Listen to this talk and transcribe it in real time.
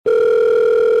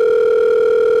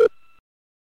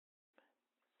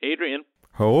Adrian.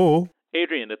 Hello?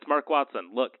 Adrian, it's Mark Watson.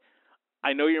 Look,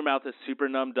 I know your mouth is super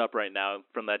numbed up right now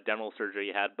from that dental surgery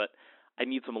you had, but I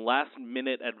need some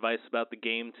last-minute advice about the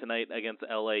game tonight against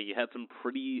LA. You had some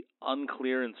pretty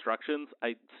unclear instructions.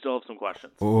 I still have some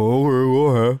questions. Oh, go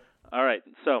ahead. All right,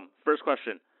 so first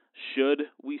question. Should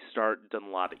we start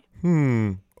Dunladi?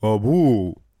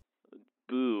 Boo.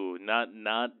 Boo, not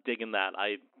digging that.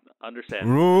 I understand.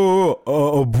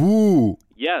 No, boo.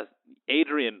 Yes,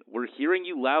 Adrian, we're hearing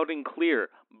you loud and clear.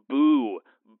 Boo.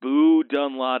 Boo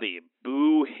Dunladi.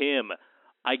 Boo him.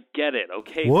 I get it.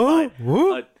 Okay, What? fine.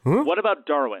 What? Huh? What about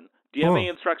Darwin? Do you have any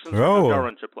instructions on how Darwin.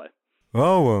 Darwin should play?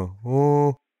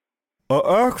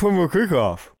 Act from a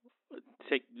kickoff.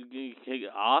 Take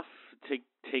off?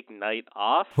 Take night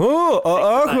off? Act from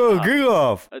a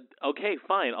kickoff. Okay,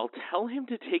 fine. I'll tell him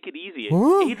to take it easy.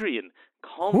 Huh? Adrian,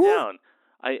 calm down.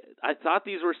 I thought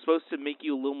these were supposed to make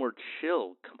you a little more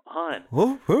chill. Come on.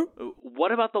 Huh?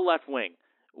 What about the left wing?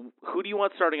 Who do you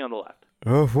want starting on the left?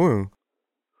 Left wing.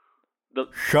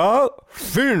 Start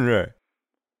Finley.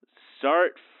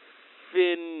 Start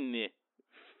Finn.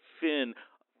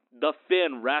 The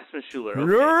Finn, Rasmus Schuler.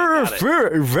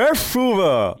 Okay,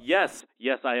 Schuler. Yes,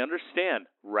 I understand.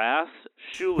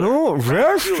 Schuler. No,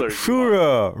 Schuler.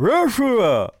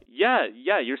 Yeah,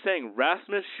 you're saying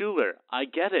Rasmus Schuler. I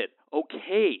get it.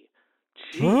 Okay.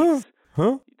 Jeez.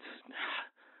 Huh?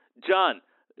 John,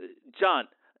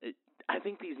 I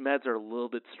think these meds are a little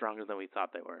bit stronger than we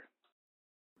thought they were.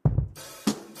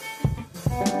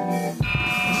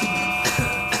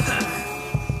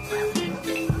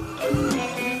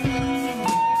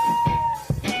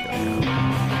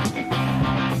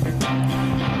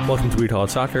 Welcome to We Call It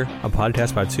Soccer, a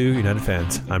podcast by two United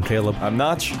fans. I'm Caleb. I'm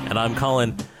Notch. And I'm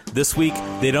Colin. This week,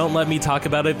 they don't let me talk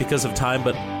about it because of time,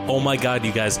 but oh my god,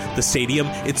 you guys, the stadium,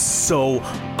 it's so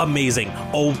amazing.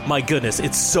 Oh my goodness,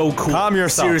 it's so cool. Calm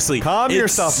yourself. Seriously. Calm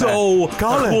yourself, It's so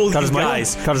Colin. cool, Cut you his mic.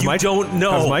 guys. Cut his You mic. don't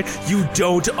know. Cut his mic. You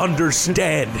don't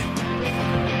understand. Feed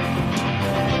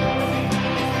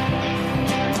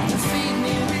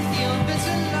me with your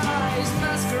bitter lies,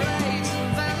 masquerades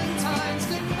and valentines,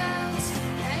 good man's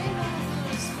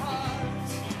hangovers heart.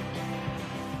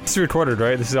 This is recorded,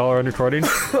 right? This is all on recording?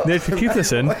 Nate, keep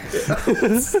this in.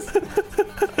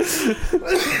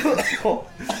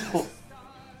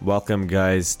 Welcome,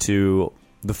 guys, to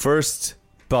the first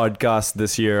podcast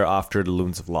this year after the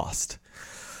Loons have lost.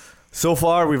 So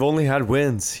far, we've only had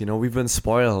wins. You know, we've been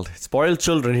spoiled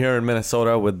children here in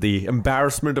Minnesota with the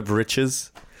embarrassment of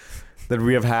riches that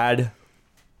we have had,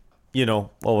 you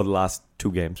know, over the last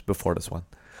two games before this one.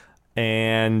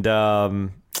 And,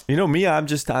 you know, me, I'm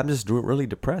just really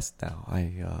depressed now.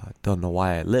 I don't know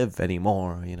why I live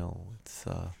anymore. You know, it's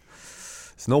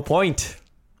no point.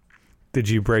 Did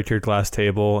you break your glass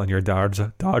table and your dogs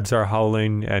are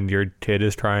howling and your kid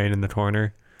is crying in the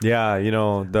corner? Yeah, you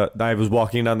know, I was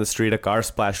walking down the street, a car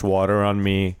splashed water on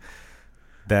me.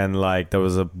 Then, like, there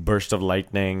was a burst of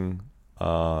lightning.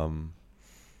 Yeah,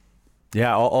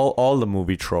 all the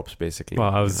movie tropes, basically. Well,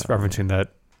 I was referencing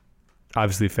that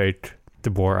obviously fake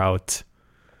DeBoer out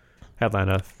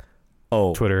Atlanta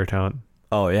Twitter account.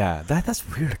 Oh, yeah. That's a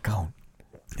weird account.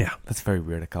 Yeah. That's a very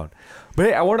weird account. But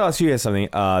hey, I want to ask you guys something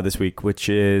this week, which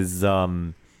is... I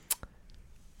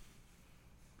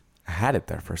had it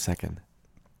there for a second.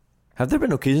 Have there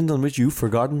been occasions on which you've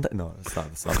forgotten that? No, it's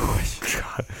not the question.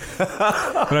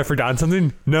 When I've forgotten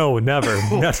something? No, never.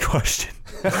 Next question.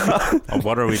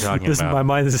 What are we talking about? My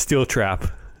mind is a steel trap.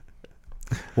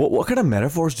 What kind of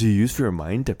metaphors do you use for your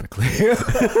mind typically?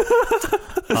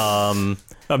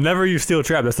 I've never used steel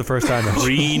trap. That's the first time.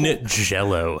 Green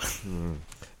Jello.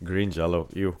 Green Jello.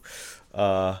 You.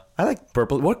 I like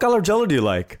purple. What color Jello do you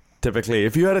like? Typically,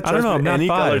 if you had a choice I'm with not any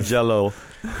color five. Jello,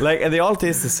 like, and they all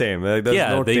taste the same. Like, there's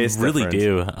Yeah, no they taste really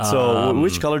difference. do. So,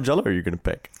 which color Jello are you gonna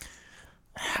pick?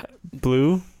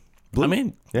 Blue? I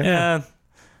mean, Yeah.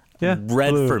 red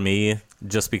blue. for me,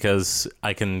 just because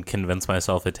I can convince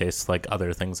myself it tastes like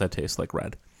other things that taste like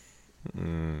red.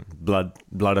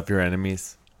 Blood of your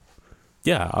enemies.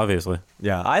 Yeah, obviously.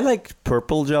 Yeah, I like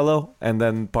purple Jello, and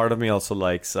then part of me also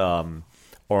likes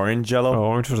orange Jello. Oh,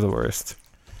 orange was the worst.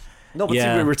 No, but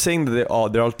Yeah. see, we were saying that they all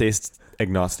taste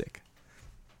agnostic.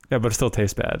 Yeah, but it still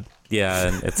tastes bad. Yeah,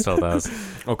 and it still does.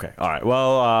 Okay, all right.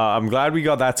 Well, I'm glad we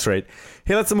got that straight.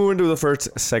 Hey, let's move into the first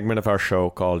segment of our show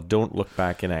called "Don't Look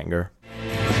Back in Anger."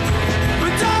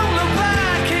 But don't look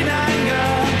back in anger,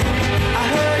 I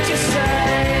heard you say.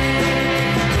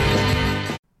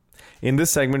 In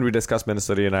this segment, we discuss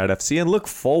Minnesota United FC and look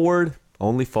forward,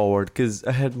 only forward, because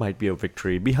ahead might be a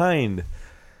victory. Behind,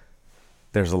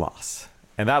 there's a loss.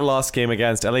 And that loss came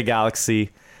against LA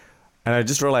Galaxy. And I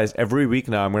just realized every week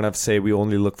now I'm going to have to say we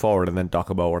only look forward and then talk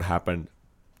about what happened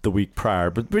the week prior.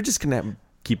 But we're just going to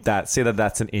keep that, say that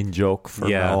that's an in-joke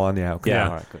from now on. Yeah. Okay. Yeah.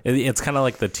 All right, good. It's kind of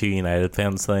like the two United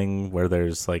fans thing where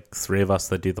there's like three of us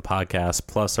that do the podcast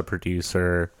plus a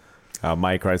producer.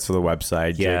 Mike writes for the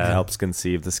website. Yeah. Jake helps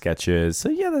conceive the sketches. So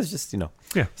yeah, there's just, Yeah.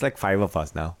 it's like 5 of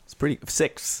us now. It's pretty,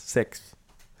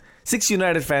 six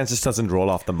United fans just doesn't roll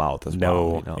off the mouth as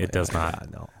well. No, it does not.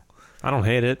 Yeah, no. I don't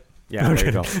hate it. Yeah, there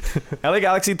you go. LA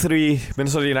Galaxy 3,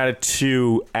 Minnesota United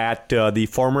 2 at the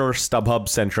former StubHub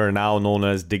Center, now known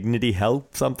as Dignity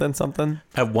Health something.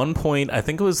 At one point, I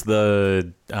think it was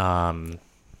it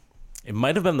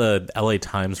might have been the LA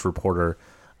Times reporter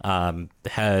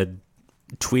had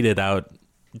tweeted out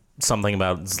something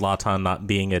about Zlatan not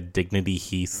being a Dignity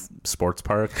Heath sports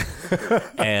park.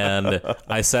 And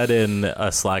I said in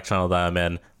a Slack channel that I'm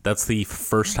in, that's the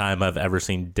first time I've ever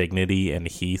seen Dignity and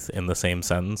Heath in the same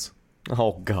sentence.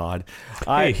 Oh, God.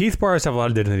 Hey, Heath bars have a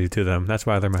lot of dignity to them. That's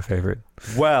why they're my favorite.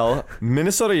 Well,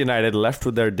 Minnesota United left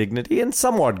with their dignity and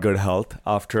somewhat good health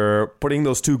after putting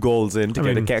those 2 goals in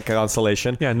to get a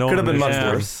consolation. Yeah, no could have one been much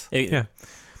understands. worse. Yeah.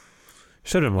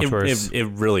 Should have been much worse. It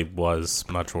really was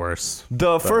much worse.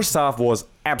 The first half was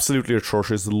absolutely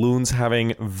atrocious. The Loons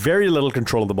having very little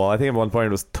control of the ball. I think at one point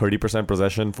it was 30%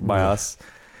 possession by us.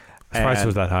 Price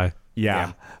was that high.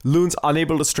 Yeah. Loons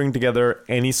unable to string together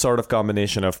any sort of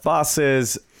combination of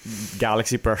passes.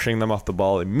 Galaxy pressuring them off the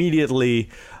ball immediately.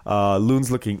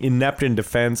 Loons looking inept in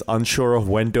defense, unsure of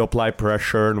when to apply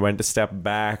pressure and when to step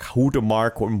back, who to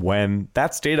mark and when.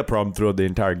 That stayed a problem throughout the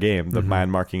entire game, the man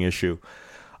marking issue.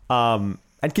 And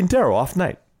Quintero off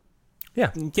night.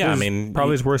 Yeah. Yeah, I mean,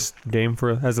 probably his worst game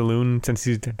as a Loon since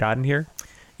he's gotten here.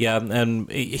 Yeah, and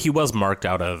he was marked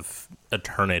out of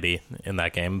eternity in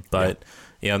that game, but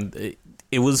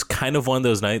it was kind of one of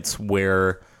those nights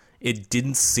where it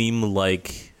didn't seem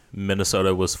like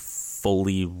Minnesota was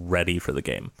fully ready for the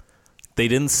game.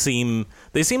 They seemed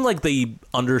like they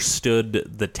understood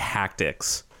the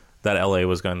tactics that LA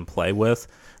was going to play with.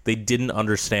 They didn't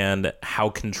understand how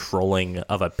controlling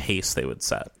of a pace they would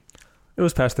set. It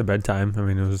was past their bedtime. I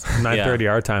mean, it was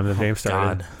 9:30 our time. The game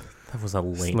started. God, that was a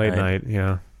late night.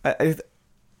 Yeah.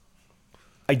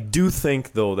 I do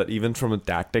think, though, that even from a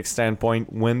tactics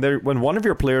standpoint, when one of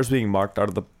your players being marked out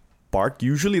of the park,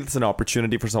 usually it's an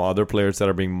opportunity for some other players that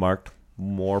are being marked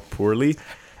more poorly.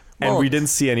 And we didn't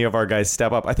see any of our guys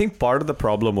step up. I think part of the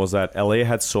problem was that LA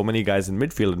had so many guys in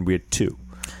midfield and we had 2.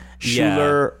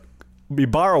 Schuler,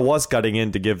 Ibarra was cutting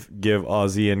in to give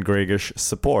Ozzy and Gregish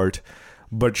support,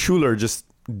 but Schuler just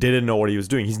didn't know what he was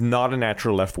doing. He's not a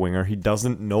natural left winger. He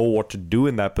doesn't know what to do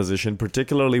in that position,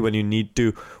 particularly when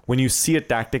you see a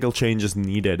tactical change is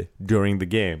needed during the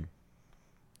game.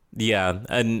 Yeah,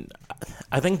 and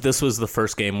I think this was the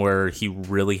first game where he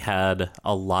really had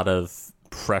a lot of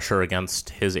pressure against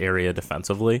his area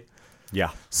defensively. Yeah.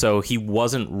 So he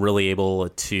wasn't really able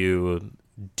to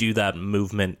do that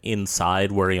movement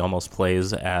inside where he almost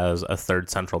plays as a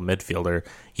third central midfielder.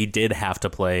 He did have to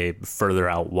play further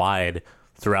out wide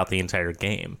throughout the entire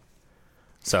game.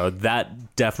 So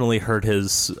that definitely hurt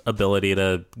his ability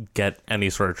to get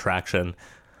any sort of traction.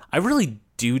 I really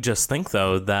do just think,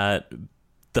 though, that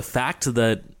the fact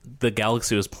that the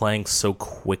Galaxy was playing so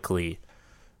quickly,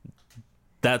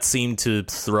 that seemed to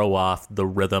throw off the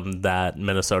rhythm that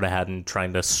Minnesota had in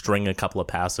trying to string a couple of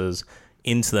passes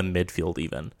into the midfield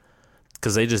even.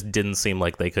 Because they just didn't seem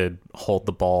like they could hold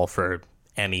the ball for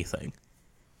anything.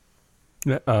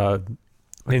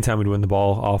 Anytime we'd win the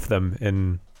ball off them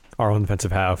in our own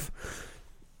defensive half,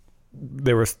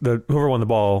 whoever won the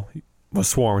ball was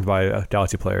swarmed by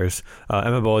Galaxy players.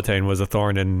 Emma Boateng was a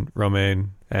thorn in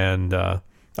Romain and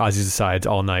Ozzy's sides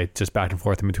all night, just back and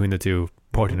forth in between the two,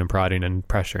 poking and prodding and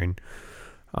pressuring.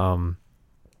 And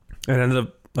ended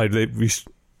up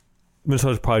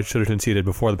Minnesota probably should have conceded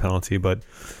before the penalty, but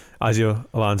Ozzy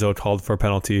Alonso called for a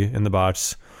penalty in the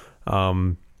box.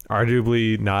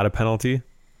 Arguably not a penalty.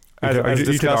 As You could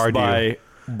discussed argue. by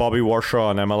Bobby Warshaw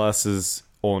on MLS's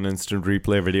own instant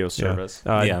replay video service.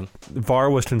 VAR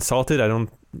was consulted.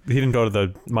 He didn't go to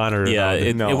the monitor.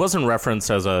 Yeah, No. it wasn't referenced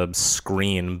as a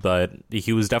screen, but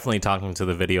he was definitely talking to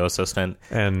the video assistant.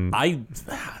 And I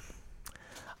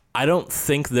don't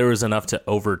think there was enough to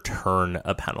overturn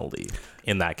a penalty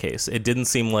in that case. It didn't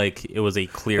seem like it was a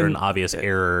clear and obvious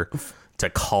error to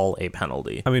call a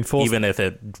penalty. I mean, even if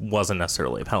it wasn't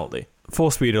necessarily a penalty.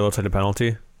 full speed, it looks like a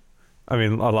penalty. I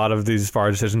mean, a lot of these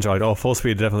VAR decisions are like, oh, full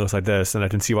speed definitely looks like this, and I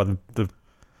can see why the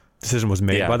decision was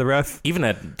made by the ref. Even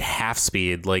at half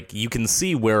speed, like you can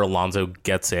see where Alonso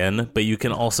gets in, but you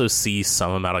can also see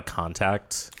some amount of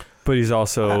contact. But he's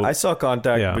also... I saw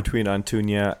contact between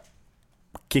Antuña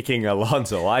kicking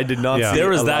Alonso. I did not Yeah. see There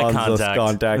was that Alonso's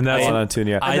contact. And that's- on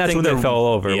Antonio. And that's think when they they're- fell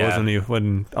over. yeah. Was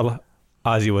when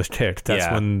Ozzy was kicked. That's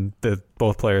Yeah. when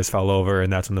both players fell over,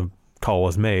 and that's when the call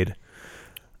was made.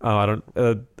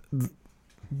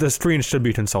 The screen should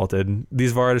be consulted.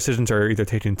 These VAR decisions are either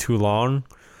taking too long.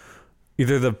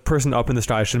 Either the person up in the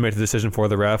sky should make the decision for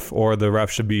the ref, or the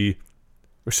ref should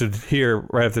hear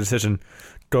right after the decision,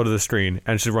 go to the screen,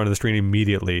 and should run to the screen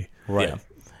immediately. Right. Yeah.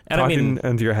 And Talking I mean,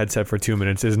 into your headset for 2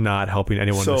 minutes is not helping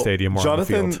anyone in the stadium or on the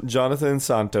field. Jonathan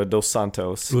dos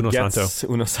Santos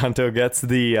Uno Santo gets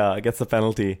the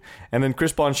penalty, and then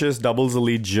Chris Pontius doubles the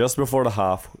lead just before the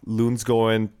half. Loons go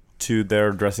in to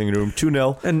their dressing room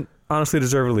 2-0. And honestly,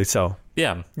 deservedly so.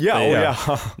 yeah. Yeah,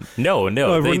 They- No,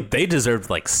 they deserved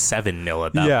like 7-0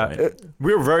 at that point.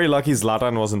 We were very lucky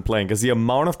Zlatan wasn't playing, because the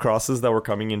amount of crosses that were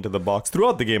coming into the box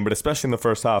throughout the game, but especially in the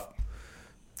first half,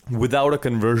 without a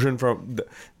conversion from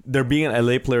there being an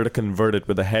LA player to convert it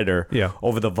with a header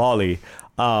over the volley,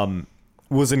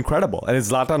 was incredible. And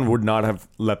Zlatan would not have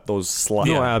let those slide.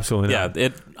 No, absolutely Yeah, not.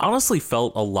 it honestly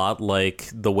felt a lot like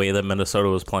the way that Minnesota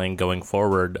was playing going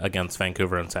forward against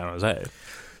Vancouver and San Jose.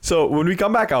 So when we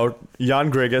come back out,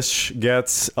 Jan Gregish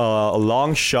gets a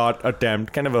long shot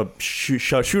attempt, kind of a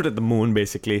shoot at the moon,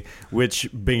 basically, which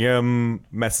Bingham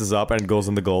messes up and goes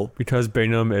in the goal. Because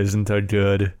Bingham isn't a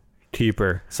good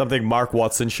keeper. Something Mark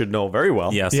Watson should know very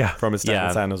well. Yes. Yeah. From his time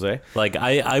in San Jose. Like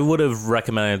I would have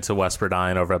recommended to Wes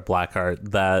Burdine over at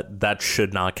Blackheart that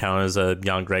should not count as a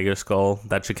Jan Gregish goal.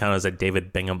 That should count as a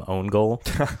David Bingham own goal.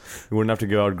 You wouldn't have to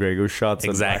give out Gregish shots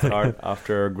Exactly.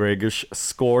 after Gregish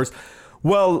scores.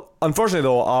 Well, unfortunately,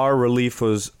 though, our relief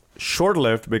was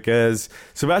short-lived because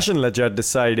Sebastian Lletget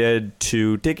decided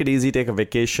to take it easy, take a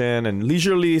vacation, and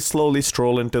leisurely, slowly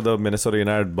stroll into the Minnesota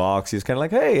United box. He's kind of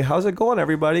like, "Hey, how's it going,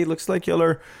 everybody? Looks like you'll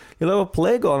have a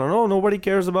play going on. Oh, nobody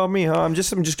cares about me, huh? I'm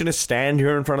just gonna stand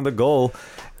here in front of the goal,"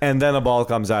 and then a ball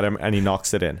comes at him and he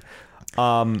knocks it in.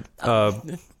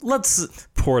 Let's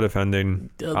Poor defending.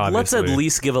 let's at obviously.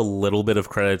 least give a little bit of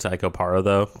credit to Ike Opara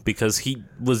though, because he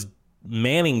was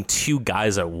manning two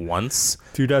guys at once.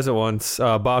 Two guys at once.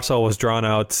 Boxall was drawn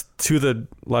out to the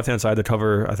left-hand side to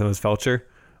cover, I think it was Felcher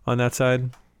on that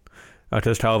side.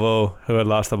 Because Calvo, who had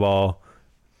lost the ball,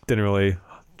 didn't really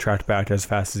track back as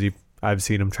fast as I've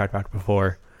seen him track back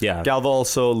before. Yeah. Galvo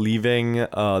also leaving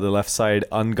the left side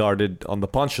unguarded on the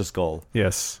Pontius goal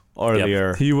Yes.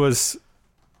 earlier. He was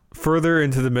further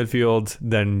into the midfield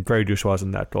than Greg Douche was in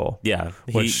that goal. Yeah.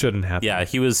 Which shouldn't happen. Yeah,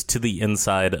 he was to the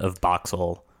inside of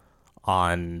Boxall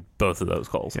on both of those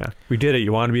goals. Yeah. We did it.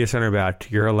 You want to be a center back.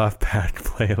 You're a left back.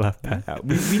 Play left back. Yeah,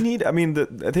 we need, I mean,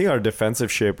 I think our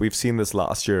defensive shape, we've seen this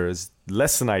last year, is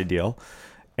less than ideal.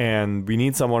 And we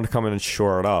need someone to come in and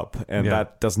shore it up. And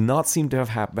that does not seem to have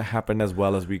happened as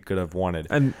well as we could have wanted.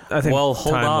 And I think Well,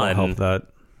 hold time on. will help that.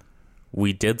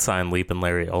 We did sign Leap and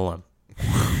Larry Olam.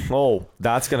 Oh,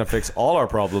 that's going to fix all our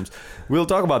problems. We'll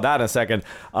talk about that in a second.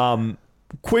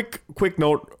 Quick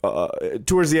note,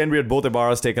 towards the end, we had both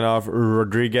Ibarras taken off.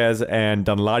 Rodriguez and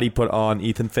Dunladi put on.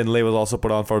 Ethan Finlay was also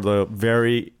put on for the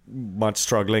very much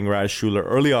struggling Raz Schuler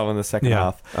early on in the second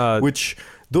half. Which,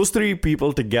 those three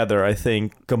people together, I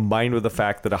think, combined with the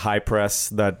fact that a high press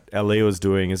that LA was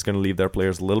doing is going to leave their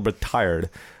players a little bit tired.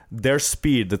 Their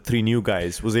speed, the three new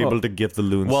guys, was able to give the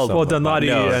Loons some. Well,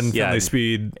 Dunladi and yeah. Finlay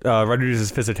speed,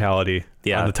 Rodriguez's physicality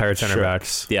on the tired center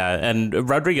backs. Yeah, and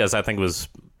Rodriguez, I think, was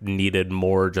needed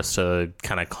more just to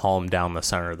kind of calm down the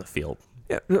center of the field.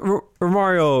 Yeah,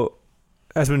 Romario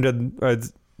has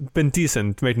been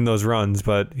decent making those runs,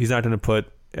 but he's not going to put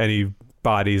any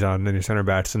bodies on any center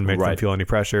backs and make them feel any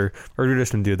pressure. Rodriguez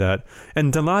didn't do that.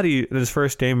 And Dunladi, in his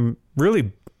first game,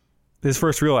 really his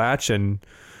first real action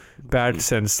back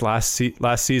since last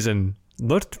season,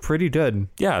 looked pretty good.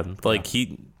 Yeah, like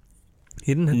he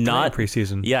didn't have not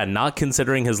preseason. Yeah, not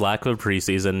considering his lack of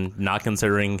preseason, not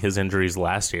considering his injuries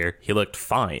last year, he looked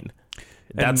fine.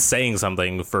 That's saying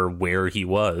something for where he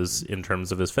was in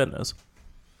terms of his fitness.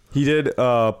 He did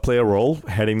play a role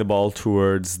heading the ball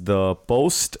towards the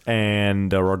post,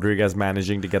 and Rodriguez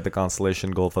managing to get the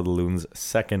consolation goal for the Loons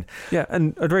second. Yeah,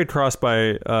 and a great cross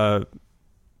by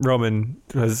Roman,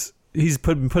 because he's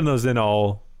been putting those in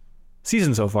all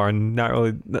season so far, and none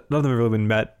of them have really been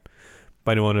met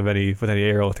by anyone with any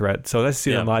aerial threat. So let's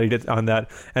see Dunladi did on that,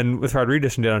 and with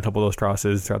Rodriguez did on a couple of those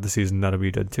crosses throughout the season, that'll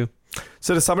be good too.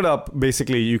 So to sum it up,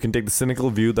 basically you can take the cynical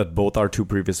view that both our two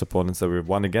previous opponents that we've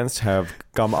won against have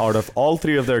come out of all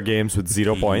three of their games with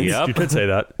 0 points. Yep. You could say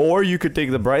that. Or you could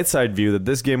take the bright side view that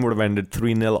this game would have ended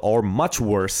 3-0 or much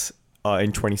worse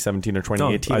in 2017 or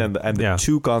 2018, and the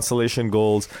two consolation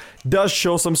goals does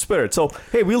show some spirit. So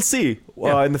hey, we'll see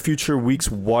in the future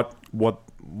weeks what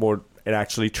it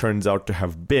actually turns out to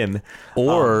have been.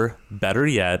 Or better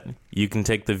yet, you can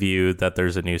take the view that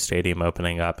there's a new stadium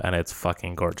opening up and it's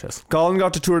fucking gorgeous. Colin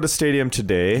got to tour the stadium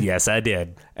today. Yes, I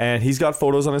did. And he's got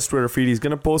photos on his Twitter feed. He's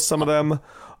going to post some of them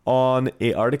on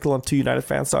an article on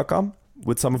 2unitedfans.com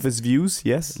with some of his views.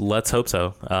 Yes. Let's hope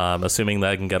so. Assuming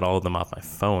that I can get all of them off my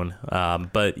phone.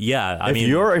 But yeah, I mean, if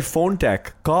you're a phone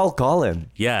tech, call Colin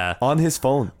yeah, on his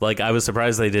phone. like I was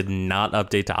surprised they did not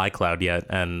update to iCloud yet,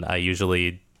 and I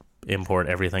usually import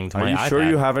everything to Are my you iPad. sure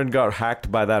you haven't got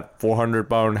hacked by that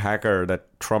 400-pound hacker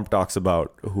that Trump talks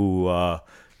about who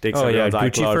takes everyone's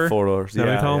iCloud photos? Is that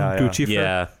what they call him? Gucci.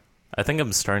 Yeah, I think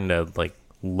I'm starting to like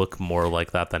look more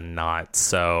like that than not.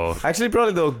 So Actually,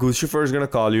 probably the goose chauffeur is going to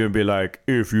call you and be like,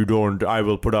 if you don't, I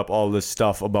will put up all this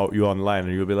stuff about you online.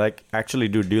 And you'll be like, actually,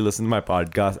 dude, do you listen to my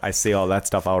podcast? I say all that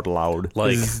stuff out loud.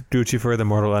 like Is Gucci for the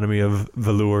mortal enemy of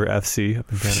Velour FC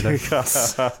up in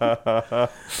Canada?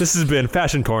 This has been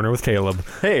Fashion Corner with Caleb.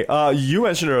 Hey, you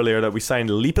mentioned earlier that we signed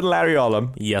Leapin' Larry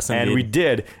Olam. Yes, And indeed. we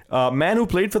did. Man who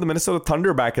played for the Minnesota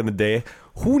Thunder back in the day.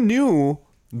 Who knew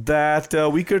that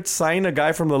we could sign a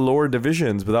guy from the lower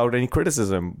divisions without any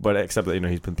criticism? But except that,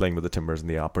 he's been playing with the Timbers in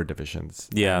the upper divisions.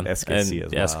 Yeah, And SKC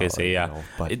and as well. SKC, yeah.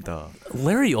 But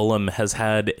Larry Olam has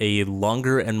had a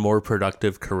longer and more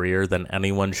productive career than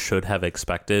anyone should have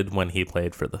expected when he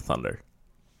played for the Thunder.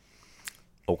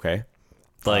 okay.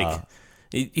 Like,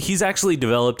 he's actually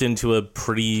developed into a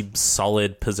pretty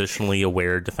solid, positionally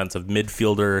aware defensive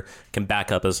midfielder, can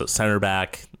back up as a center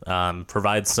back,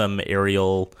 provides some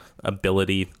aerial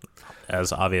ability,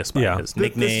 as obvious by his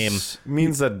nickname. This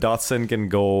means that Dotson can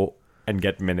go and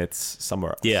get minutes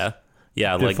somewhere else. Yeah.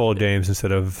 Yeah, Did like, full games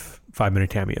instead of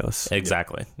 5-minute cameos.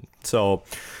 exactly. So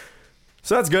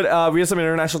that's good. We have some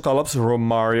international call-ups.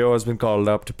 Romario has been called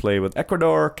up to play with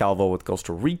Ecuador. Calvo with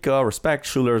Costa Rica. Respect.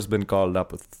 Schuler has been called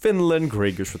up with Finland.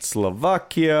 Gregish with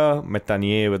Slovakia.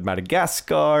 Metanier with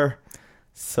Madagascar.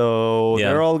 So Yeah.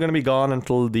 they're all going to be gone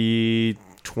until the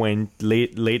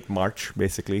late March,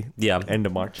 basically. Yeah. End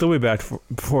of March. They'll be back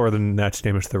before the next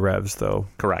game is the Revs, though.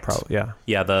 Correct. Probably, yeah.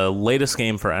 Yeah, the latest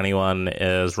game for anyone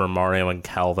is Romario and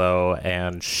Calvo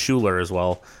and Schuler as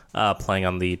well, playing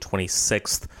on the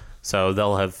 26th. So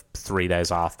they'll have 3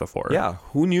 days off before. Yeah.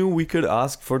 Who knew we could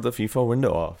ask for the FIFA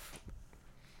window off?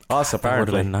 Us, That would have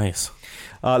apparently. been nice.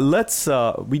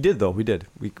 We did, though. We did.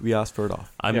 We asked for it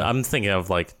off. I'm thinking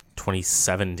of like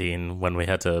 2017 when we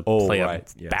had to Oh, play right,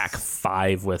 a yes. back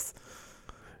five with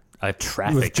a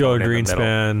traffic With Joe cone in the middle.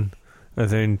 Greenspan, I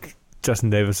think Justin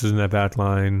Davis was in that back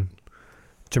line.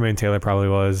 Jermaine Taylor probably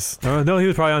was. No, he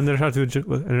was probably on international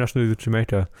with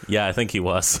Jamaica. Yeah, I think he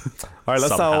was. All right,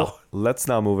 Somehow. let's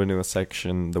now move into a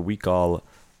section that we call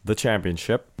the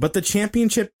championship. But the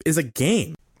championship is a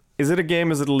game. Is it a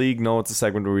game? Is it a league? No, it's a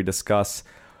segment where we discuss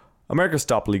America's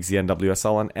top leagues, the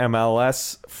NWSL and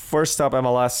MLS. First up,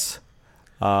 MLS.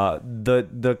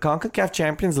 The CONCACAF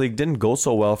Champions League didn't go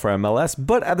so well for MLS,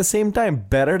 but at the same time,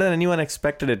 better than anyone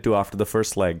expected it to after the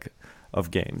first leg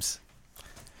of games.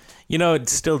 You know, it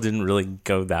still didn't really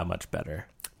go that much better.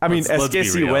 I mean, Let's be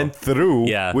SKC real. went through,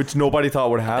 Yeah. which nobody thought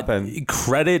would happen.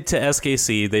 Credit to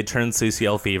SKC, they turned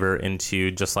CCL fever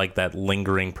into just like that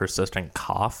lingering, persistent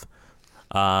cough.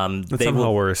 That's They somehow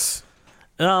will, worse.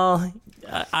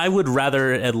 I would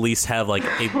rather at least have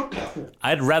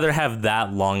I'd rather have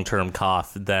that long-term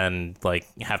cough than like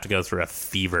have to go through a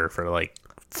fever for like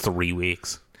 3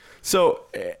 weeks. So,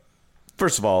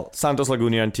 first of all, Santos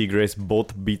Laguna and Tigres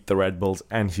both beat the Red Bulls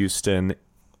and Houston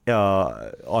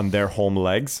on their home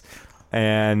legs.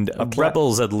 And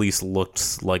Rebels at least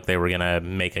looked like they were going to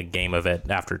make a game of it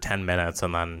after 10 minutes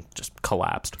and then just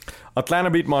collapsed. Atlanta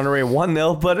beat Monterrey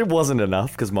 1-0, but it wasn't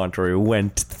enough because Monterrey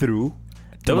went through.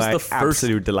 That was my the first-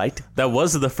 absolute delight. That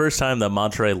was the first time that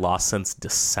Monterrey lost since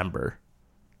December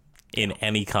in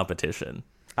any competition.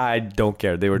 I don't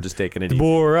care. They were just taking it easy.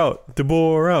 DeBoer out.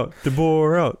 DeBoer out.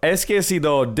 DeBoer out. SKC,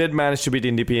 though, did manage to beat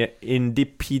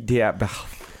Independiente.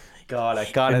 God, I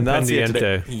can't enunciate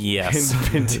today. Yes.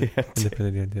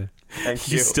 Independiente.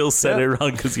 Thank you. You still said it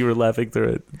wrong because you were laughing through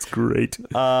it. It's great.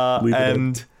 Leave it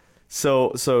And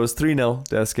so it was 3-0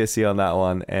 to SKC on that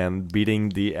one and beating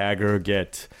the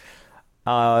aggregate.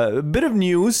 A bit of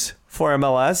news for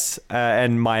MLS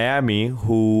and Miami,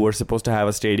 who were supposed to have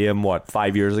a stadium,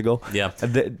 5 years ago? Yeah.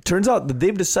 It turns out that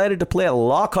they've decided to play at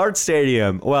Lockhart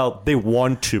Stadium. Well, they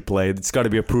want to play. It's got to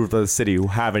be approved by the city, who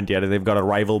haven't yet, and they've got a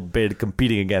rival bid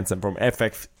competing against them from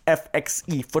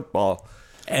FXE Football.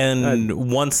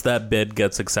 And once that bid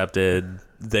gets accepted,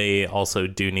 they also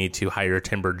do need to hire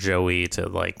Timber Joey to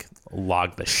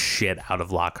log the shit out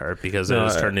of Lockhart because it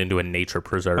has turned into a nature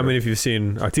preserve. I mean, if you've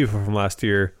seen Artifa from last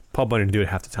year, Paul Bunyan didn't do it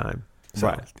half the time. So,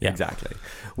 right. yeah. Exactly.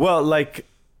 Well, like,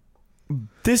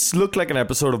 this looked like an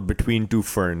episode of Between Two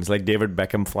Ferns, like David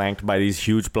Beckham flanked by these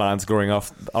huge plants growing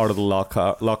out of the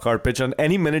Lockhart pitch. And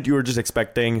any minute you were just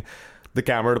expecting the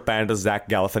camera to pan to Zach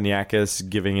Galifianakis,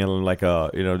 giving him like a,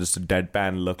 just a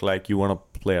deadpan look like you want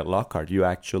to play at Lockhart. You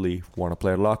actually want to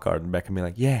play at Lockhart. And Beckham be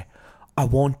like, yeah, I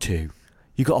want to.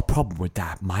 You got a problem with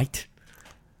that, mate?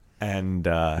 And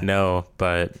No,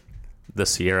 but the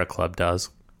Sierra Club does.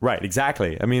 right,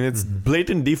 exactly. I mean, it's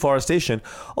blatant deforestation.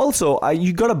 Also,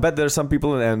 you gotta bet there's some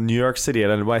people in New York City at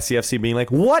NYCFC being like,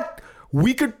 "What?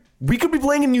 We could be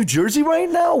playing in New Jersey right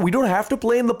now. We don't have to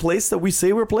play in the place that we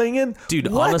say we're playing in."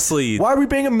 Dude, What? honestly- why are we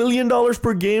paying $1 million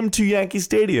per game to Yankee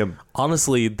Stadium?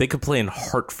 Honestly, they could play in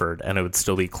Hartford and it would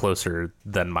still be closer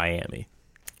than Miami.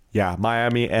 Yeah,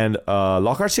 Miami and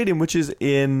Lockhart Stadium, which is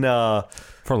in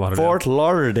Fort Lauderdale. Fort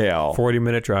Lauderdale.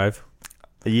 40-minute drive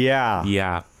Yeah.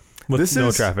 Yeah. with This no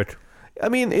is- traffic. I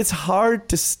mean, it's hard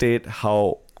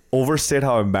to overstate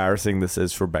how embarrassing this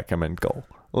is for Beckham and Co.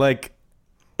 Like,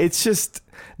 it's just,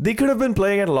 they could have been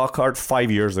playing at Lockhart 5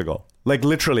 years ago. Like,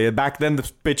 literally, back then the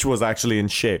pitch was actually in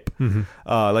shape.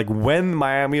 Like, when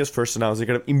Miami was first announced, they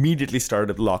could have immediately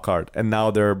started at Lockhart. And now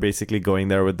they're basically going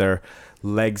there with their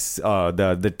legs,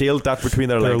 the tail tucked between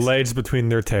their Their legs. legs between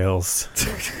their tails.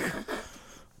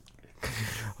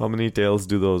 How many tails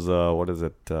do those,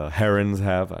 herons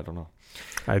have? I don't know.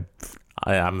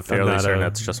 I'm fairly not certain a-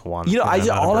 it's just one. You know, I'm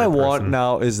not a all I bird want person.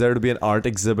 now is there to be an art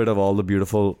exhibit of all the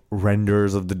beautiful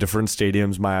renders of the different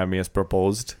stadiums Miami has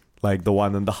proposed. Like the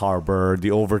one in the harbor,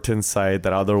 the Overton side,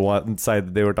 that other one side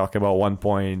that they were talking about at one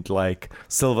point, like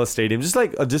Silva Stadium. Just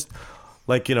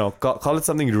call it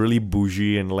something really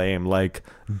bougie and lame, like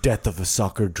Death of a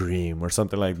Soccer Dream or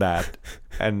something like that.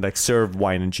 And like serve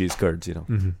wine and cheese curds,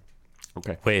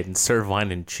 Okay. Wait, and serve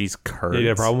wine and cheese curds. You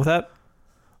have a problem with that?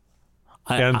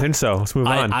 I don't think so. Let's move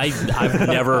on. I've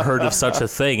never heard of such a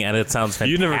thing, and it sounds fantastic.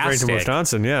 You never drank in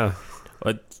Wisconsin, yeah.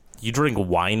 But you drink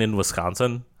wine in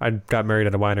Wisconsin? I got married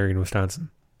at a winery in Wisconsin.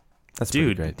 That's pretty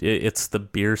Dude, great. it's the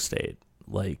beer state.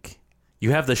 Like,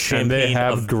 you have the And champagne they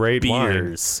have of great wine.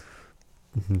 beers.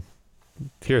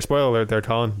 Here, spoiler alert, they're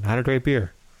calling had a great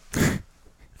beer.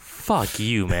 Fuck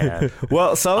you, man.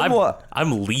 Well,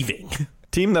 I'm leaving.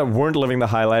 team that weren't living the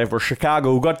high life were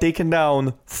Chicago, who got taken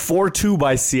down 4-2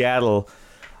 by Seattle.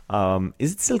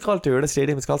 Is it still called Toyota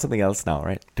Stadium? It's called something else now,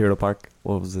 right? Toyota Park?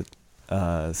 What was it?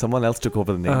 Someone else took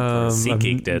over the name.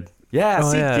 SeatGeek did. Yeah,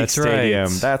 oh, yeah, SeatGeek that's Stadium.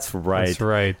 right. That's right. That's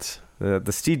right. The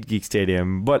SeatGeek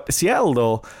Stadium. But Seattle,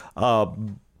 though,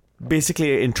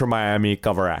 basically Inter Miami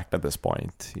cover act at this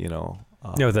point, Yeah,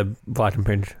 with the black and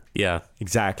pink Yeah.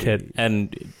 Exactly. kit.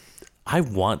 And I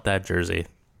want that jersey.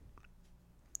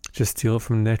 Just steal it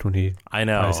from Nick when he I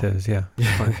know. buys his. Yeah.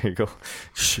 There you go.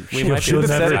 We might Should do have this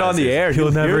said it next on the season. air.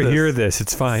 He'll never this. hear this.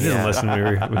 It's fine. He doesn't Yeah.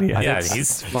 listen when he Yeah, edits.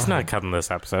 he's not cutting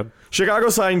this episode. Chicago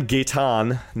signed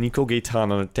Nico Gaetan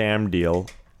on a TAM deal.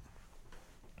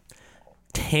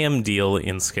 TAM deal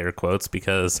in scare quotes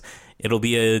because it'll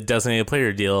be a designated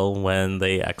player deal when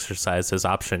they exercise his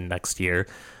option next year,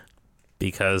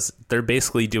 because they're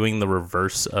basically doing the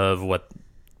reverse of what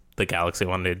the Galaxy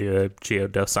wanted to do at Gio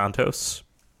Dos Santos.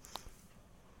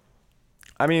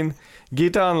 I mean,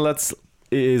 Gaetan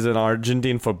is an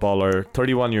Argentine footballer,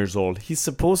 31 years old. He's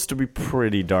supposed to be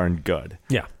pretty darn good.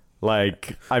 Yeah.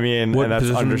 Like, I mean, What and that's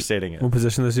position- understating it. What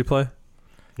position does he play?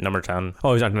 Number 10.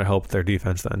 Oh, he's not going to help their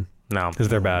defense then, No. because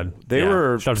they're bad. They Yeah.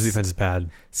 were Dodgers defense is bad.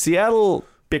 Seattle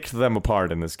picked them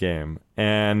apart in this game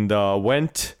and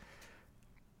went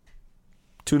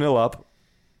 2-0 up.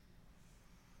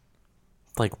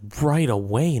 Like right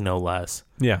away, no less.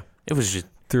 Yeah. It was just,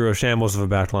 Through a shambles of a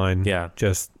back line. yeah.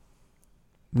 Just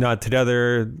not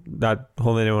together, not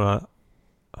holding anyone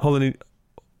holding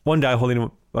one guy holding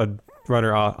a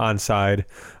runner onside,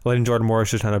 letting Jordan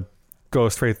Morris just kind of go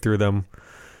straight through them.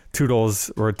 2 goals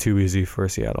were too easy for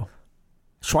Seattle.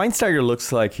 Schweinsteiger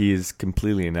looks like he's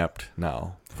completely inept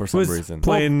now for some Was reason.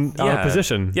 playing out yeah. of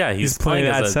position. Yeah, he's playing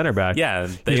playing at as a- center back. Yeah.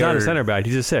 He's not a center back.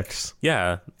 He's a 6.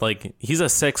 Yeah. Like he's a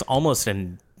 6, almost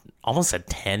a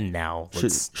 10 now.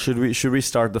 Should we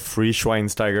start the free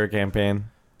Schweinsteiger campaign?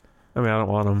 I mean, I don't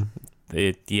want him.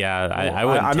 I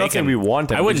wouldn't. I'm take not saying him. we want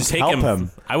him. I wouldn't just take help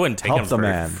him. I wouldn't take Help him the for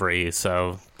man. free.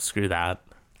 So screw that.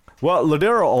 Well,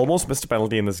 Ladero almost missed a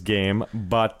penalty in this game,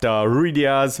 but Rui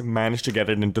Diaz managed to get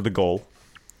it into the goal.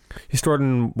 He's scored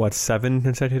in, 7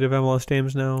 consecutive MLS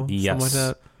games now? Yes. Something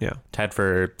like that? Yeah. Tied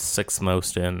for 6th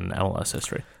most in MLS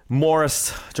history.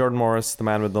 Jordan Morris, the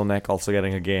man with no neck, also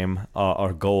getting a game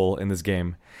or goal in this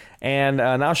game. And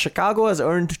now Chicago has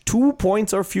earned 2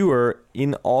 points or fewer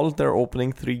in all of their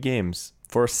opening 3 games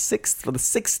for the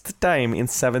 6th time in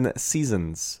 7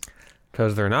 seasons.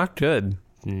 Because they're not good.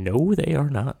 No, they are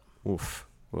not. Oof.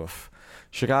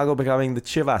 Chicago becoming the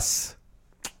Chivas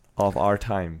of our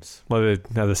times. Well, they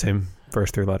have the same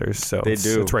first 3 letters, so They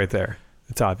do. It's right there.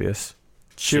 It's obvious.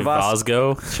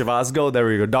 Chivasgo. There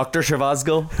we go. Dr.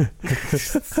 Chivasgo.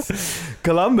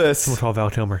 Columbus. We'll call Val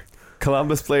Kilmer.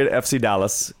 Columbus played FC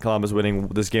Dallas. Columbus winning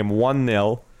this game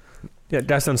 1-0. Yeah,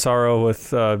 Dastan Saro with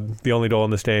the only goal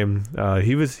in this game.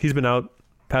 He's been out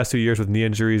past 2 years with knee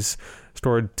injuries.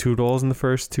 Scored 2 goals in the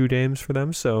first 2 games for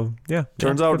them. So yeah,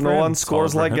 Turns out no one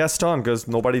scores like Gaston because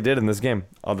nobody did in this game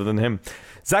other than him.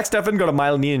 Zach Steffen got a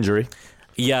mild knee injury.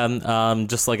 Yeah,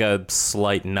 just like a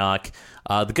slight knock.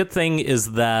 The good thing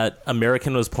is that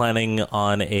American was planning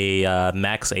on a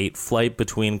MAX 8 flight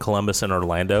between Columbus and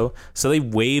Orlando, so they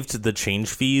waived the change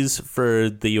fees for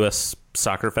the U.S.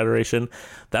 Soccer Federation.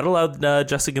 That allowed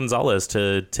Jesse Gonzalez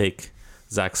to take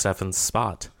Zach Steffen's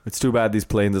spot. It's too bad these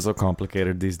planes are so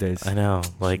complicated these days. I know.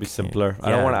 Should be simpler. Yeah.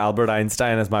 I don't want Albert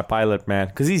Einstein as my pilot, man,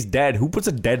 because he's dead. Who puts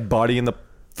a dead body in the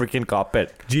freaking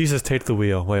cockpit? Jesus, take the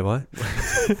wheel. Wait, what?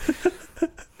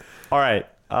 All right.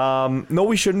 No,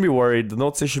 we shouldn't be worried. The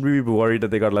notes say, should we be worried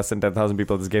that they got less than 10,000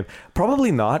 people at this game?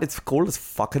 Probably not. It's cold as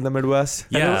fuck in the Midwest.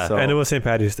 Yeah. So- And it was St.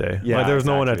 Patty's Day. Yeah, Like, there was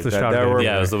no one at exactly. the There shot. were-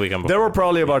 Yeah, it was the weekend before. There were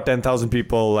probably about 10,000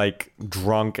 people like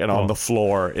drunk and on the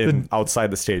floor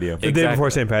outside the stadium. The day before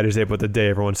St. Patty's Day, but the day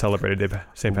everyone celebrated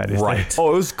St. Patty's Day.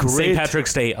 Oh, it was great. St.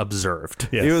 Patrick's Day observed.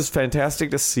 Yes. It was fantastic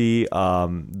to see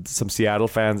some Seattle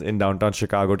fans in downtown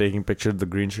Chicago taking pictures of the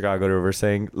green Chicago River,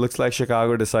 saying, looks like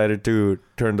Chicago decided to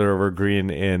turn the river green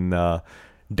in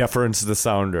deference to the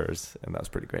Sounders. And that was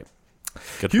pretty great. Good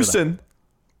for them. Houston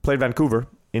played Vancouver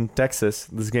in Texas.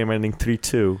 This game ending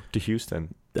 3-2 to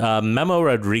Houston. Memo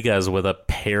Rodriguez with a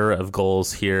pair of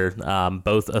goals here,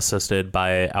 both assisted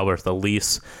by Albert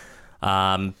Elise.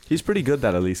 He's pretty good,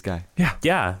 that Elise guy.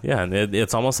 Yeah. And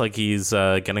it's almost like he's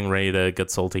getting ready to get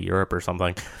sold to Europe or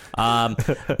something.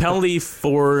 Penalty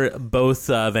for both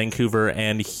Vancouver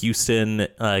and Houston,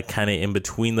 kind of in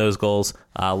between those goals.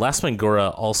 Les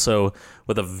Mangora also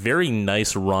with a very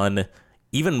nice run,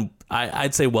 even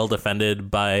I'd say well defended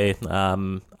by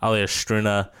Alias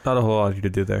Struna. Not a whole lot you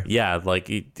could do there. Yeah, like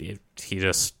he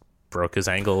just broke his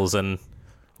ankles and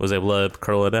was able to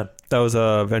curl it in. That was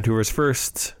Vancouver's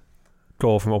first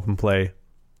goal from open play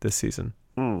this season.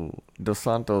 Dos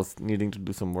Santos needing to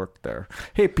do some work there.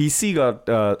 Hey, PC got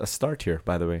a start here,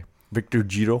 by the way. Victor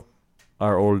Giro,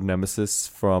 our old nemesis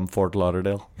from Fort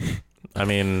Lauderdale. I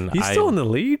mean, He's still in the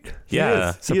lead?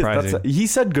 Yeah, surprising. He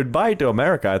said goodbye to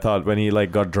America, I thought, when he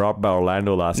got dropped by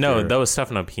Orlando last year. No, that was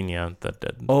Stefano Pina that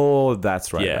did. Oh,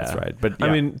 that's right. Yeah. That's right. But I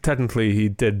mean, technically, he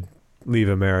did leave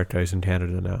America. He's in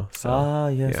Canada now. So.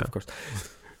 yes, yeah. of course.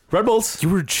 Red Bulls. You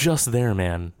were just there,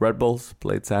 man. Red Bulls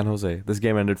played San Jose. This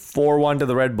game ended 4-1 to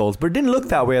the Red Bulls, but it didn't look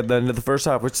that way at the end of the first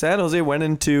half, which San Jose went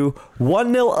into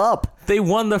 1-0 up. They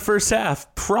won the first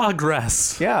half.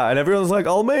 Progress. Yeah, and everyone's like,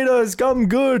 Almeida has come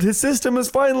good. His system is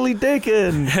finally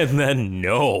taken. And then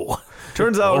no.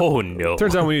 Turns out, Oh no.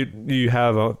 Turns out when you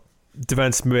have a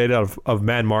defense made out of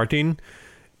man marking,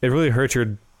 it really hurts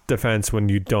your defense when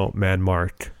you don't man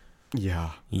mark.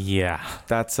 yeah, Yeah.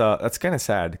 that's kind of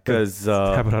sad because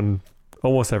Happened on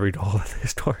almost every goal that they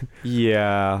scored.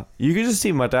 yeah, you can just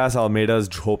see Matas Almeida's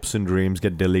hopes and dreams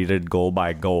get deleted goal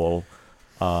by goal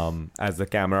as the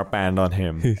camera panned on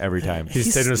him every time.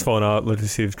 He's taking his phone out, looking to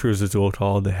see if Cruz Azul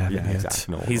called. They haven't yeah, yet.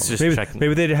 exactly. No, He's just Maybe, checking.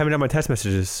 maybe they haven't had my text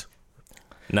messages.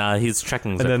 Nah, he's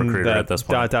checking And then ZipRecruiter at this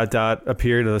point. dot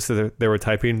appeared, and so they were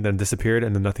typing, then disappeared,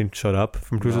 and then nothing showed up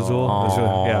from Cruz Azul. It was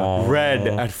really- yeah. red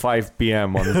at 5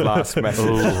 p.m. on his last message.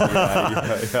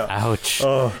 Yeah. Ouch.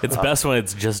 It's best when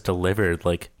it's just delivered.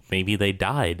 Like, maybe they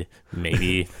died.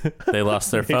 Maybe they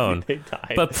lost their phone.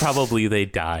 But probably they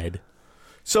died.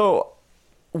 So,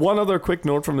 one other quick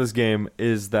note from this game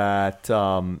is that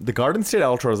the Garden State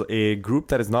Ultras, a group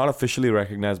that is not officially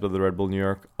recognized by the Red Bull New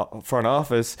York front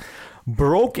office,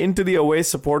 broke into the away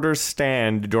supporters'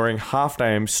 stand during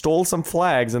halftime, stole some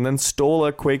flags, and then stole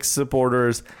a Quakes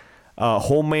supporters'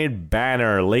 homemade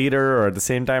banner later or at the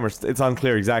same time. It's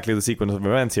unclear exactly the sequence of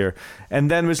events here.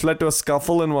 And then which led to a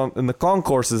scuffle in the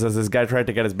concourses as this guy tried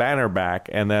to get his banner back.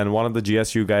 And then one of the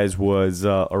GSU guys was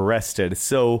arrested.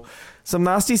 So some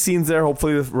nasty scenes there.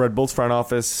 Hopefully the Red Bulls front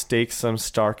office takes some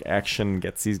stark action,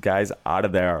 gets these guys out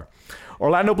of there.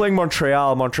 Orlando playing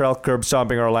Montreal. Montreal curb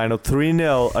stomping Orlando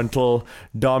 3-0 until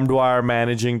Dom Dwyer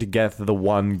managing to get the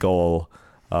 1 goal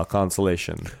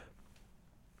consolation.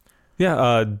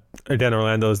 Yeah, again,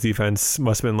 Orlando's defense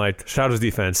must have been like Shadow's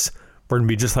defense. We're going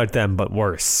to be just like them, but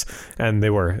worse. And they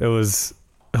were. It was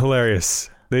hilarious.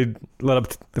 They let up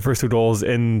the first 2 goals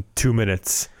in 2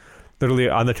 minutes. Literally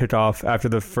on the kickoff after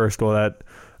the first goal that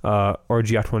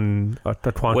Orgy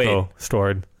Atwanto Wait.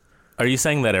 scored. Are you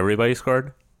saying that everybody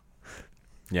scored?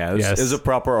 Yeah, it was, Yes. it was a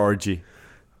proper orgy.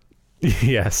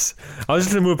 Yes. I was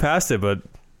just going to move past it, but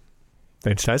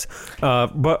thanks, guys.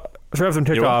 But Southampton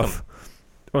kicked You're off.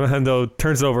 Orlando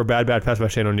turns it over. Bad pass by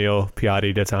Shane O'Neill.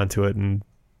 Piatti gets onto it and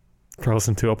curls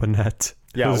into open net.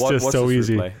 Yeah, it was just what's so this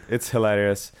easy. replay? It's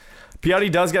hilarious.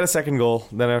 Piatti does get a second goal.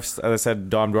 Then, as I said,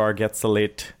 Dom Dwyer gets the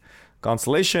late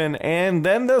consolation, and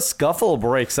then the scuffle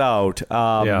breaks out.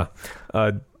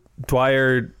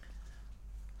 Dwyer,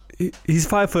 he's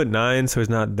 5'9", so he's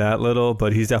not that little,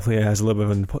 but he definitely has a little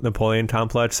bit of a Napoleon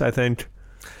complex, I think.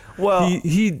 Well,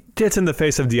 He gets in the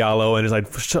face of Diallo and is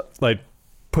like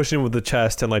pushing him with the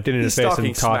chest and like getting in his He's face talking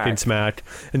and talking smack.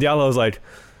 And Diallo's like,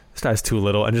 this guy's too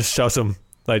little, and just shoves him,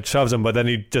 but then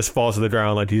he just falls to the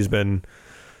ground like he's been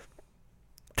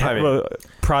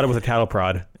prodded with a cattle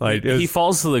prod. Like He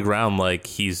falls to the ground like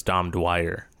he's Dom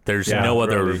Dwyer. There's Yeah, no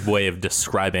other really. way of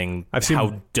describing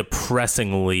how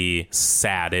depressingly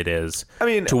sad it is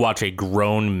to watch a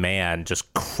grown man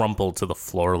just crumple to the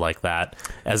floor like that,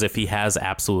 as if he has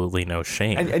absolutely no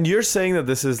shame. And you're saying that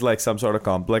this is like some sort of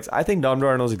complex. I think Dom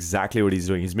Dwyer knows exactly what he's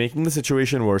doing. He's making the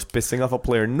situation worse, pissing off a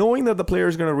player, knowing that the player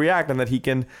is going to react and that he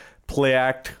can play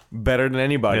act better than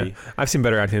anybody. Yeah. I've seen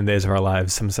better acting days of our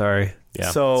lives. I'm sorry.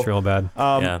 Yeah. So It's real bad.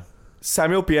 yeah.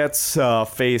 Samuel Piet's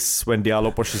face when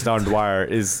Diallo pushes down Dwyer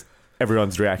is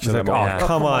everyone's reaction. Like, Like, oh,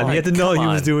 come on. You had to know he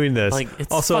was doing this. Like,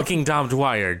 it's also, fucking Dom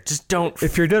Dwyer. Just don't.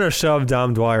 if you're going to shove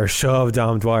Dom Dwyer.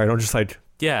 Don't just like...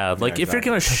 Yeah, like if you're exactly.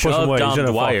 gonna him shove away, he's Dom gonna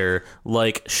fall. Dwyer,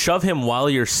 like shove him while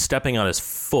you're stepping on his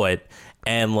foot,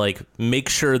 and like make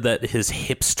sure that his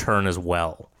hips turn as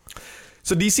well.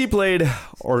 So DC played,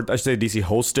 or I should say DC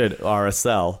hosted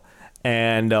RSL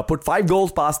and put 5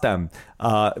 goals past them.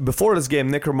 Before this game,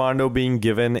 Nick Rimando being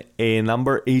given a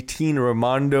number 18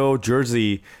 Rimando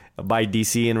jersey by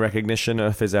DC in recognition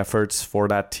of his efforts for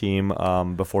that team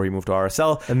before he moved to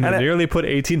RSL. And it- nearly put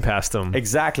 18 past him.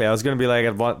 Exactly. I was going to be like,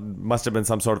 it must have been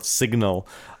some sort of signal.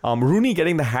 Rooney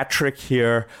getting the hat trick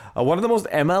here. One of the most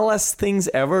MLS things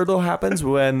ever, though, happens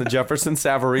when Jefferson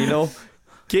Savarino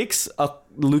kicks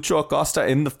Lucho Acosta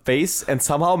in the face and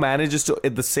somehow manages to,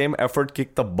 in the same effort,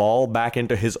 kick the ball back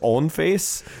into his own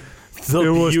face. It was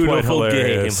quite beautiful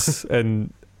hilarious.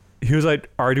 And he was like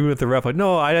arguing with the ref, like,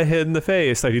 no, I hit in the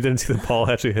face. Like, he didn't see the ball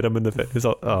actually hit him in the face. He was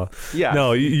all, Yeah.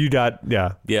 No, you got,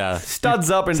 Yeah, Studs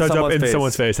up in Starts someone's up in face.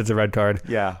 someone's face. It's a red card.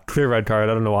 Yeah. Clear red card.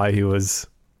 I don't know why he was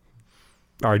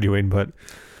arguing, but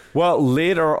Well,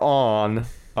 later on,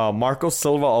 Marco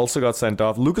Silva also got sent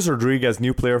off. Lucas Rodriguez,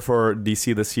 new player for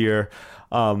DC this year,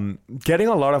 getting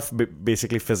a lot of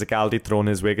basically physicality thrown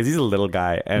his way because he's a little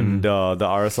guy, and the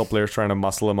RSL players trying to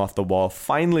muscle him off the ball.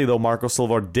 Finally, though, Marco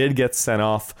Silva did get sent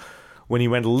off when he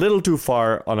went a little too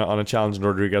far on a challenge on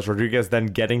Rodriguez. Rodriguez then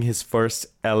getting his first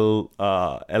MLS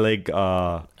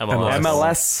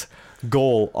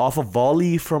goal off a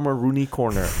volley from a Rooney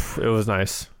corner. it was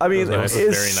nice. I mean, It was it's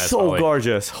a very nice so volley.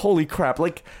 gorgeous. Holy crap.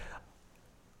 Like,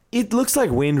 it looks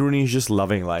like Wayne Rooney is just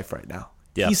loving life right now.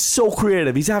 Yeah. He's so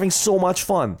creative. He's having so much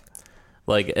fun.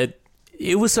 like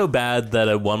it was so bad that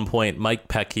at one point Mike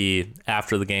Pecky,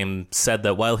 after the game, said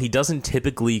that while he doesn't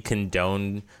typically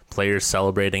condone players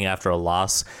celebrating after a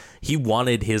loss, he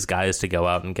wanted his guys to go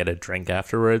out and get a drink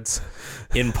afterwards,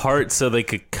 in part so they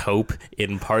could cope,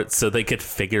 in part so they could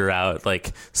figure out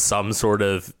like some sort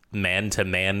of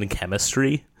man-to-man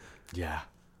chemistry. Yeah.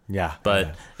 Yeah.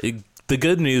 But the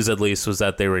good news, at least, was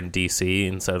that they were in DC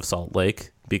instead of Salt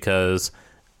Lake, because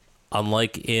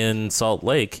unlike in Salt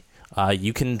Lake,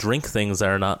 you can drink things that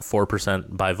are not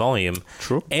 4% by volume.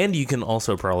 True. And you can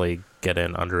also probably get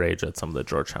in underage at some of the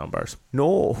Georgetown bars.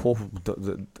 No.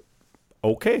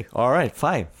 Okay. All right.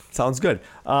 Fine. Sounds good.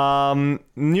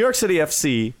 New York City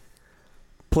FC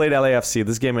played LAFC.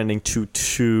 This game ending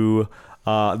 2-2.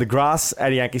 The grass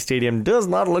at Yankee Stadium does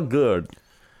not look good.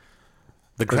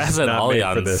 The grass is at not made for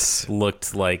Allianz this.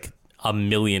 looked like a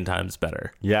million times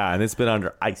better. Yeah, and it's been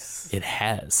under ice. It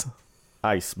has.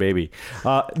 Ice, baby.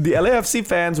 The LAFC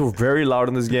fans were very loud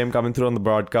in this game, coming through on the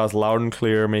broadcast, loud and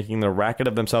clear, making the racket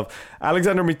of themselves.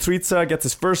 Alexander Mitrita gets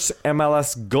his first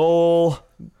MLS goal,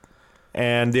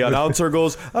 and the announcer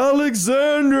goes,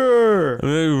 Alexander!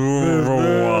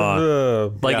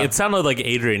 Like, Yeah. it sounded like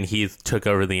Adrian Heath took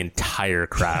over the entire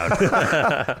crowd.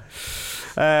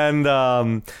 And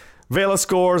Vela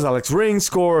scores, Alex Ring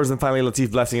scores, and finally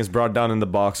Latif Blessing is brought down in the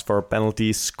box for a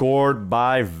penalty scored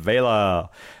by Vela.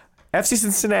 FC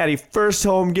Cincinnati, first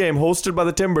home game, hosted by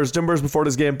the Timbers. Timbers before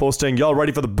this game posting, y'all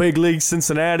ready for the big league,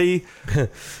 Cincinnati?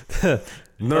 Narrator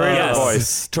Yes.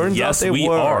 voice. Turns Yes, out they we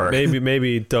were. are.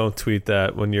 Maybe don't tweet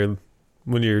that when you're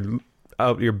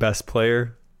out your best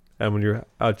player. and when you're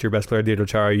out your best player, Diego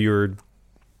Chara, you're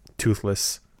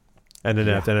toothless, and then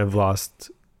have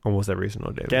lost almost every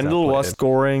single day. Kendall was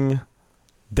scoring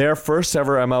their first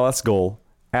ever MLS goal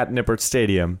at Nippert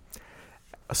Stadium.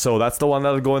 So that's the one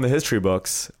that'll go in the history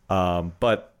books.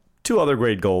 But 2 other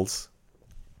great goals.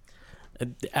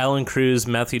 Alan Cruz,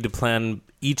 Matthew Duplan,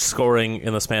 each scoring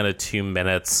in the span of 2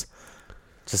 minutes.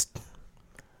 Just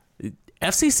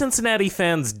FC Cincinnati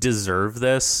fans deserve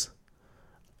this,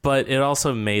 but it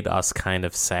also made us kind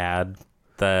of sad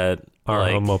that Our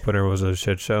home opener was a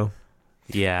shit show.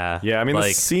 Yeah. Yeah, I mean, the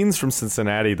like, scenes from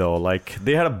Cincinnati, though, like,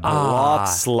 they had a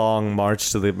blocks-long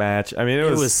march to the match. I mean,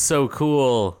 it was so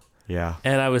cool. Yeah.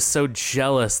 And I was so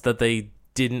jealous that they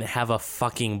didn't have a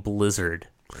fucking blizzard.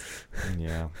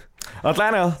 Yeah.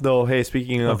 Atlanta, though, hey,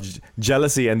 speaking of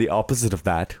jealousy and the opposite of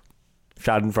that,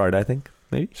 Schadenfreude, I think,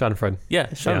 maybe? Schadenfreude. Yeah,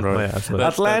 Schadenfreude. Yeah, absolutely.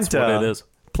 Atlanta That's what it is.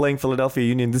 playing Philadelphia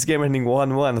Union. This game ending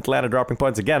 1-1. Atlanta dropping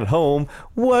points again at home.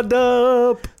 What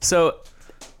up? So,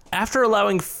 after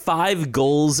allowing 5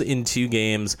 goals in 2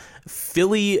 games,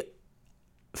 Philly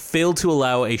failed to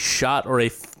allow a shot or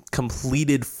a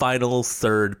completed final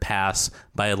third pass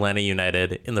by Atlanta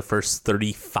United in the first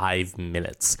 35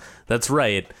 minutes. That's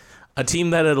right. A team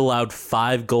that had allowed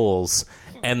 5 goals,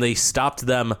 and they stopped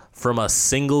them from a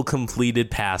single completed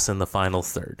pass in the final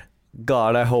third.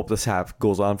 God, I hope this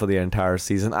goes on for the entire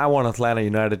season. I want Atlanta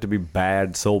United to be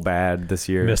bad, so bad this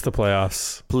year. Missed the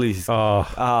playoffs. Please. Oh,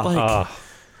 I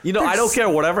don't care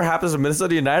whatever happens with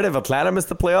Minnesota United. If Atlanta missed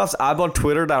the playoffs, I'm on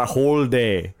Twitter that whole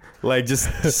day. Like, just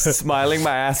smiling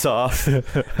my ass off.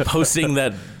 Posting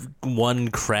that one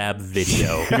crab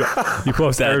video. you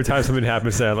post every time something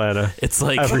happens to Atlanta. It's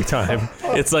like Every time.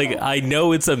 It's like, I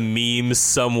know it's a meme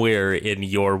somewhere in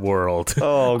your world.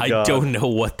 Oh, God. I don't know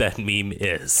what that meme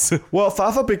is. Well,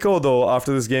 Fafa Pico, though,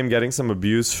 after this game, getting some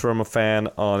abuse from a fan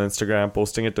on Instagram,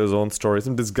 posting it to his own story.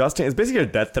 Some disgusting. It's basically a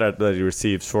death threat that he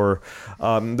receives for.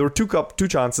 There were two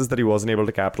chances that he wasn't able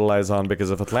to capitalize on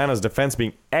because of Atlanta's defense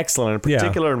being excellent, in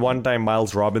particular, in one time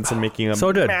Miles Robinson making a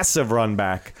massive run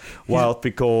back while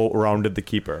Pico rounded the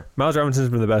keeper. Miles Robinson's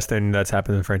been the best thing that's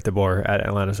happened to Frank DeBoer at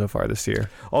Atlanta so far this year.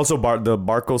 Also, the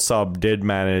Barco sub did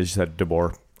manage that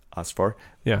DeBoer asked for.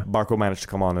 Yeah. Barco managed to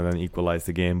come on and then equalize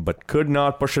the game, but could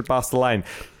not push it past the line.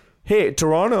 Hey,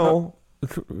 Toronto.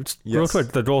 Real quick,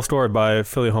 the goal scored by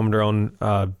Philly homegrown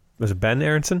own, was it Ben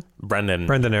Aronson?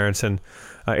 Brendan Aronson.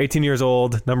 18 years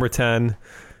old, number 10,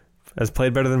 has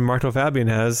played better than Marco Fabian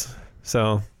has.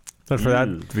 So, look for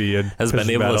that to be a has been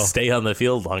able battle. to stay on the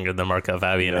field longer than Marco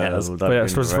Fabian has. But yeah,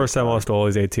 it's his first MLS goal.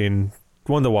 He's 18.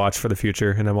 One to watch for the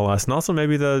future in MLS, and also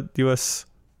maybe the U.S.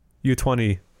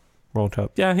 U20 World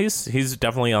Cup. Yeah, he's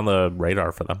definitely on the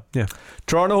radar for them. Yeah.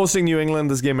 Toronto hosting New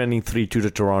England. This game ending 3-2 to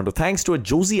Toronto, thanks to a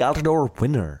Josie Altidore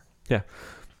winner. Yeah.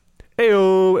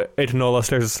 Ayo! Aitanola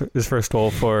stares his first goal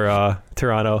for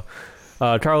Toronto.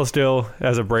 Carlos Dill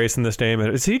has a brace in this game.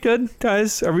 Is he good,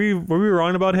 guys? Were we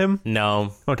wrong about him?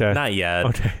 No. Okay. Not yet.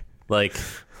 Okay. Like,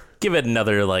 give it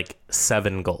another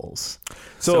 7 goals.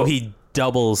 So he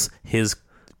doubles his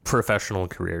professional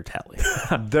career tally.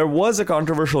 There was a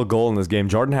controversial goal in this game.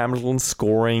 Jordan Hamilton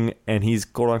scoring, and he's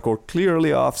quote-unquote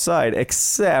clearly offside,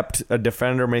 except a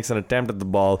defender makes an attempt at the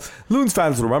ball. Loons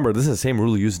fans remember, this is the same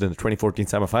rule used in the 2014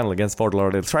 semifinal against Fort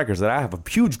Lauderdale Strikers that I have a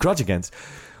huge grudge against,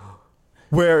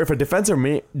 where if a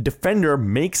defender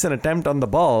makes an attempt on the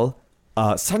ball,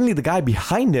 suddenly the guy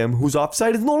behind him who's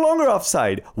offside is no longer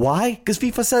offside. Why? Because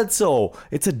FIFA said so.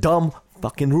 It's a dumb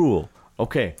fucking rule.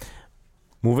 Okay,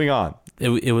 moving on.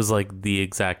 It was like the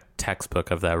exact textbook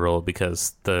of that rule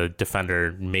because the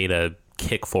defender made a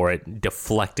kick for it,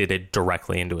 deflected it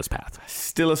directly into his path.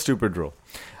 Still a stupid rule.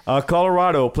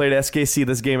 Colorado played SKC,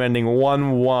 this game ending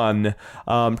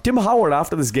 1-1. Tim Howard,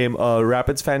 after this game,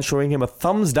 Rapids fan showing him a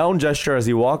thumbs down gesture as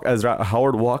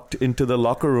Howard walked into the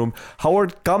locker room.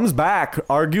 Howard comes back,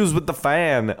 argues with the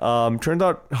fan. Turns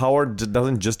out Howard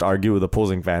doesn't just argue with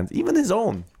opposing fans, even his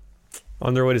own.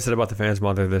 Wonder what he said about the fans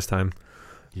mother this time.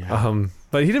 Yeah.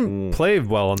 But he didn't play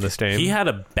well in this game. He had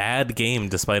a bad game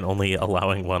despite only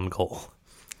allowing 1 goal.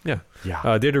 Yeah.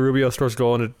 Yeah. Diego Rubio scores a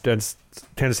goal against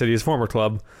Kansas City, his former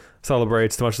club.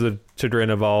 Celebrates to much of the chagrin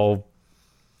of all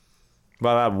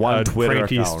that one Twitter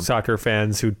cranky account. soccer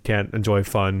fans who can't enjoy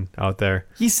fun out there.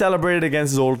 He celebrated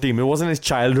against his old team. It wasn't his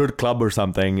childhood club or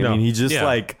something. I mean, he just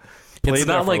played It's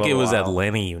there not for a like it little was while.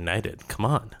 Atlanta United. Come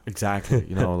on. Exactly.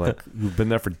 Like you've been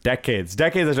there for decades.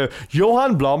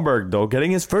 Johan Blomberg, though, getting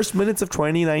his first minutes of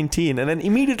 2019 and then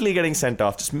immediately getting sent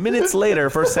off just minutes later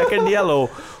for a second yellow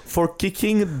for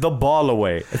kicking the ball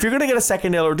away. If you're going to get a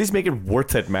second yellow, at least make it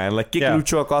worth it, man. Like kick Yeah.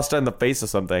 Lucho Acosta in the face or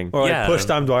something. Or Yeah. push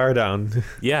Dom Dwyer down.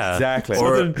 Yeah. Exactly.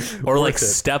 Or Something like worth it.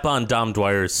 step on Dom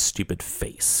Dwyer's stupid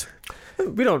face.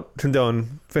 We don't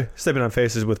condone stepping on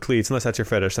faces with cleats unless that's your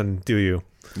fetish, then do you.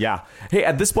 Yeah. Hey,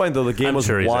 at this point, though, the game I'm was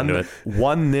sure he's into it.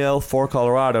 1-0 for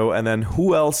Colorado. And then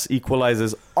who else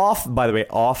equalizes off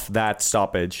that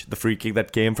stoppage, the free kick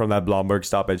that came from that Blomberg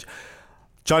stoppage?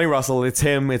 Johnny Russell. It's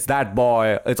him. It's that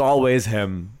boy. It's always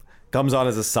him. Comes on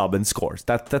as a sub and scores.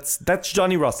 That's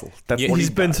Johnny Russell. That's Yeah, what He's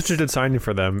he been does. such a good signing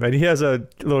for them. And he has a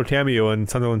little cameo in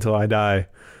Something Until I Die.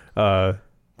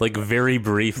 Like very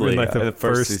briefly. In like the the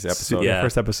first first episode. Yeah.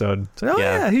 first episode. So,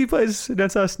 Yeah. he plays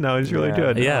against us now. He's really Yeah.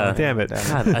 good. Yeah. Oh, damn it.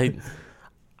 God,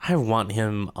 I want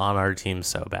him on our team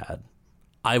so bad.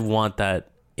 I want that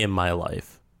in my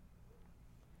life.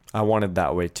 I want it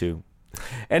that way too.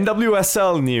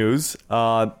 NWSL news.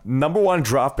 Number 1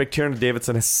 draft pick Tierna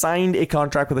Davidson has signed a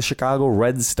contract with the Chicago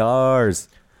Red Stars.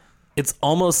 It's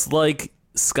almost like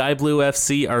Sky Blue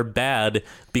FC are bad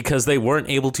because they weren't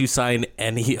able to sign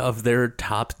any of their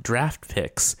top draft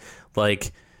picks.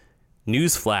 Like,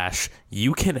 newsflash,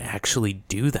 you can actually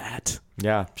do that.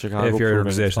 Yeah, Chicago. If your proving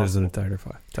organization it's is an possible. entire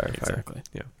fire. Exactly.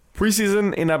 Yeah.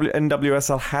 Preseason in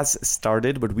NWSL has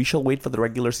started, but we shall wait for the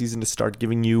regular season to start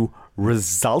giving you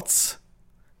results.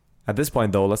 At this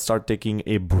point, though, let's start taking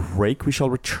a break. We shall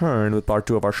return with part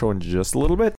 2 of our show in just a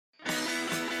little bit.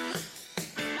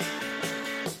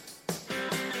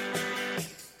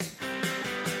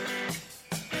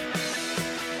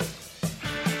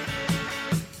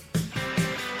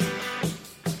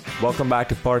 Welcome back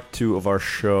to part 2 of our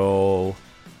show.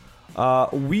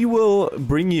 We will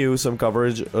bring you some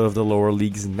coverage of the lower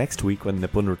leagues next week when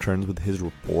Nippon returns with his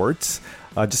reports.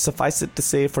 Just suffice it to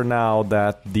say for now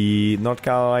that the North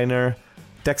Carolina,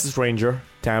 Texas Ranger,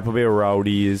 Tampa Bay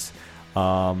Rowdies,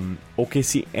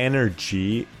 OKC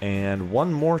Energy, and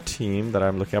one more team that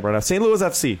I'm looking at right now, St. Louis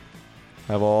FC,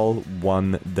 have all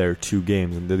won their 2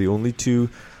 games. And they're the only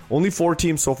 4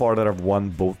 teams so far that have won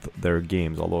both their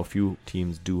games, although a few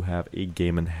teams do have a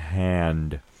game in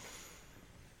hand.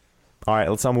 All right,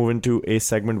 let's now move into a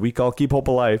segment we call Keep Hope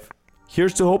Alive.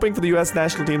 Here's to hoping for the U.S.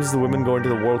 national teams as the women go into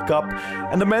the World Cup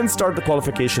and the men start the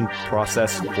qualification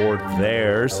process for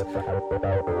theirs.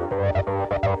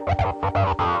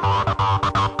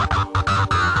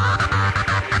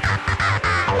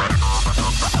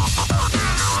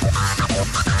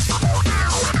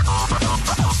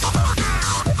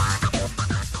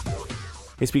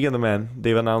 Hey, speaking of the men,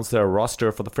 they've announced their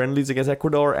roster for the friendlies against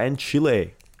Ecuador and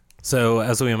Chile. So,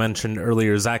 as we mentioned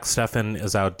earlier, Zach Steffen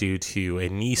is out due to a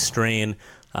knee strain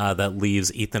that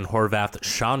leaves Ethan Horvath,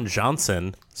 Sean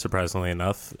Johnson, surprisingly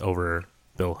enough, over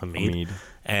Bill Hamid.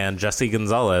 And Jesse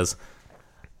Gonzalez.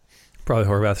 Probably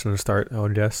Horvath's going to start, I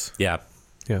would guess. Yeah,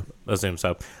 Yeah. assume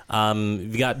so.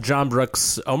 You got John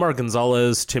Brooks, Omar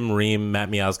Gonzalez, Tim Ream, Matt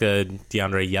Miazga,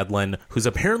 DeAndre Yedlin, who's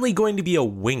apparently going to be a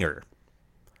winger.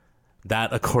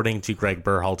 That, according to Greg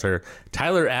Berhalter.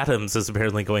 Tyler Adams is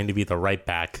apparently going to be the right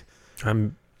back.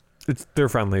 They're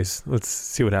friendlies. Let's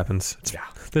see what happens. Yeah.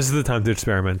 This is the time to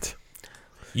experiment.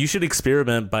 You should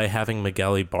experiment by having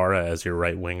Miguel Ibarra as your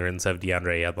right winger instead of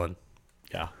DeAndre Yedlin.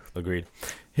 Yeah, agreed.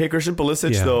 Hey, Christian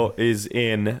Pulisic, Yeah. though, is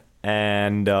in,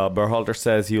 and Berhalter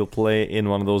says he'll play in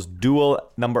one of those dual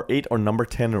number 8 or number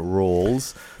 10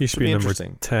 roles. He should Could be number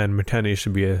interesting. 10. McKenny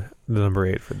should be the number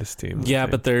 8 for this team. Yeah, I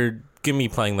but they're going to be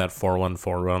playing that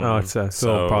 4-1-4 run. Oh, it's so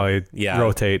they'll probably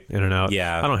rotate in and out.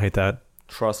 Yeah. I don't hate that.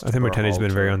 Trust I think McKenny's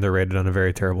been Berhalter. very underrated on a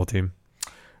very terrible team.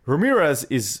 Ramirez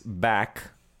is back,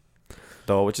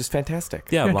 though, which is fantastic.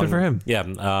 Yeah, good for him. Yeah,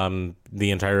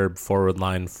 the entire forward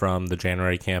line from the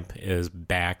January camp is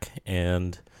back,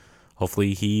 and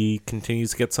hopefully he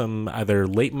continues to get some either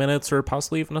late minutes or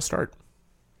possibly even a start.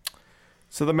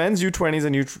 So the men's U20s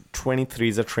and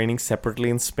U23s are training separately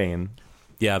in Spain.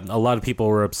 Yeah, a lot of people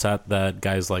were upset that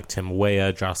guys like Tim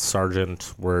Weah, Josh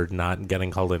Sargent were not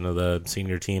getting called into the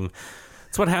senior team.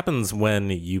 It's what happens when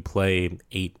you play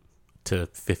 8 to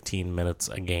 15 minutes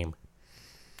a game.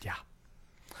 Yeah.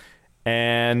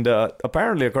 And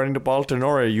apparently, according to Paul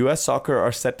Tenore, U.S. Soccer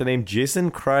are set to name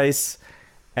Jason Kreis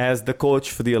as the coach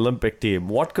for the Olympic team.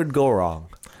 What could go wrong?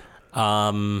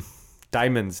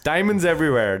 Diamonds. Diamonds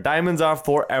everywhere. Diamonds are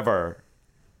forever.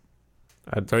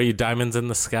 Throw you diamonds in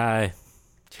the sky.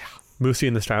 Moosey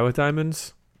in the sky with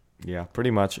diamonds. Yeah,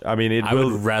 pretty much. I mean, it I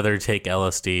will. would rather take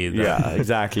LSD than Yeah,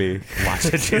 exactly. watch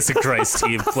a Jason Christ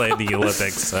team play in the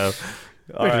Olympics. So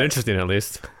All Makes it right. interesting, at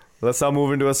least. Let's now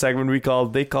move into a segment we call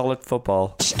They Call It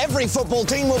Football. Every football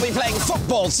team will be playing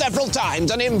football several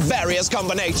times and in various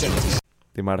combinations.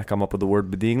 They might have come up with the word,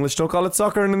 but the English don't call it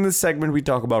soccer. And in this segment, we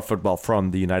talk about football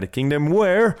from the United Kingdom,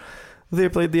 where they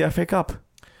played the FA Cup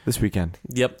this weekend.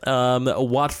 Yep.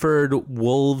 Watford,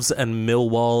 Wolves, and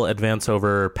Millwall advance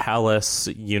over Palace,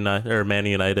 Man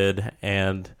United,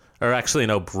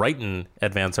 Brighton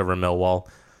advance over Millwall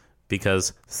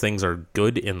because things are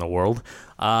good in the world.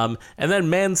 And then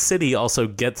Man City also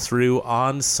get through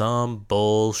on some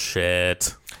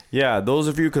bullshit. Yeah, those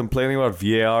of you complaining about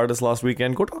VAR this last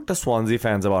weekend, go talk to Swansea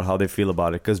fans about how they feel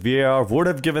about it, because VAR would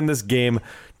have given this game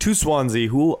to Swansea,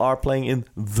 who are playing in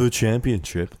the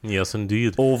Championship, Yes,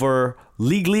 indeed. over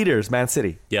league leaders, Man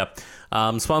City. Yep.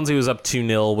 Swansea was up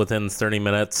 2-0 within 30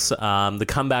 minutes. The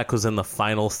comeback was in the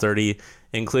final 30,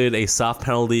 included a soft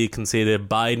penalty conceded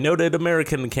by noted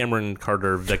American Cameron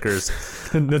Carter-Vickers.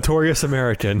 Notorious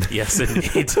American. Yes,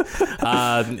 indeed.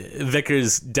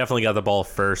 Vickers definitely got the ball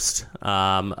first.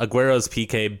 Aguero's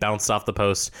PK bounced off the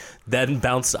post, then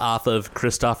bounced off of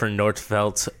Christopher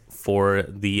Nordfeldt for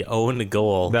the own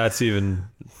goal. That's even...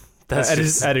 That's That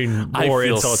just, is adding I more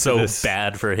feel insult to so this.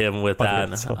 bad for him with Fucking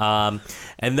that. insult.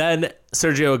 And then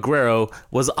Sergio Aguero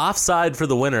was offside for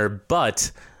the winner,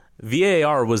 but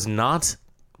VAR was not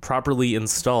properly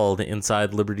installed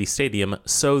inside Liberty Stadium,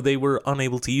 so they were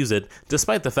unable to use it,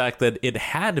 despite the fact that it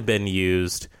had been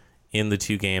used in the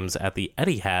two games at the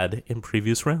Etihad in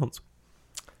previous rounds.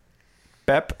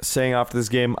 Pep saying after this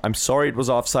game, I'm sorry it was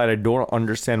offside. I don't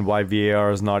understand why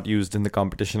VAR is not used in the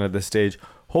competition at this stage.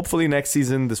 Hopefully next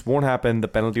season this won't happen. The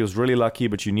penalty was really lucky,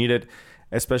 but you need it,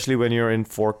 especially when you're in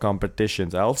 4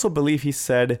 competitions. I also believe he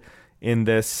said in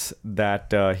this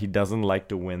that he doesn't like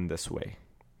to win this way.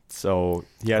 So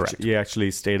he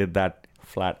actually stated that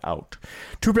flat out.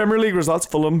 2 Premier League results.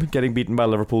 Fulham getting beaten by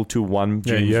Liverpool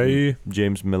 2-1.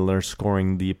 James Milner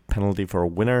scoring the penalty for a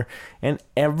winner. And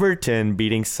Everton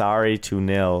beating Sarri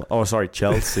 2-0. Oh, sorry,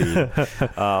 Chelsea.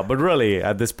 But really,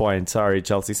 at this point, sorry,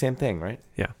 Chelsea, same thing, right?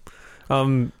 Yeah.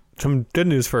 Some good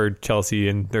news for Chelsea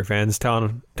and their fans.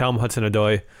 Callum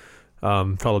Hudson-Odoi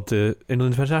called up to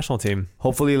England's national team.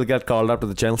 Hopefully he'll get called up to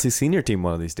the Chelsea senior team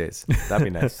one of these days. That'd be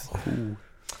nice.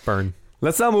 Burn.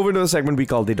 Let's now move into a segment we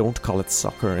call They Don't Call It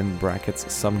Soccer, in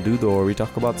brackets Some Do Though, where we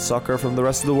talk about soccer from the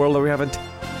rest of the world that we haven't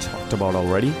talked about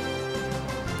already.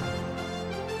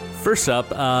 First up,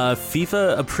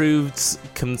 FIFA approved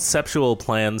conceptual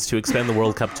plans to expand the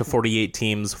World Cup to 48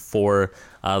 teams for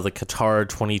the Qatar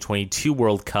 2022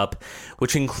 World Cup,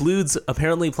 which includes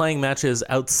apparently playing matches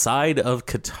outside of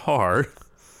Qatar.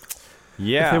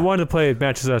 Yeah. If they wanted to play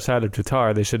matches outside of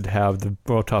Qatar, they should have the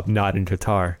World Cup not in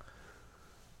Qatar.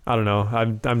 I don't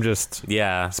know. I'm just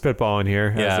Yeah. spitballing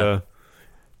here as Yeah. a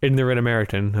ignorant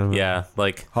American. Yeah,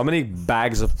 like How many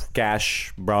bags of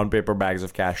cash, brown paper bags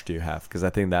of cash do you have? Because I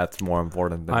think that's more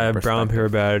important than I the have brown paper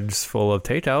perspective. bags full of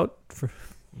takeout.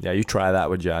 Yeah, you try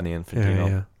that with Gianni Infantino.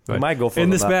 Yeah. We But might go for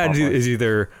in the this left bag half is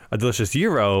either a delicious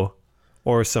euro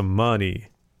or some money.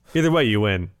 Either way, you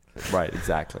win. Right,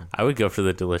 exactly. I would go for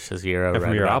the delicious Euro From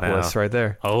right about Europolis, now. right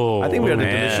there. Oh, I think we had a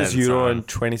man, delicious Euro son. in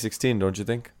 2016, don't you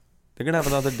think? They're going to have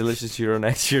another delicious Euro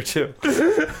next year, too.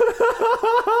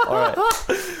 All right.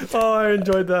 Oh, I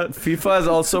enjoyed that. FIFA has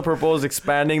also proposed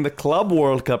expanding the Club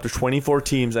World Cup to 24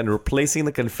 teams and replacing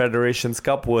the Confederations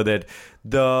Cup with it.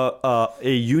 A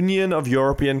union of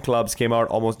European clubs came out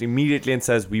almost immediately and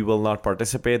says, we will not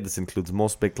participate. This includes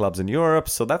most big clubs in Europe,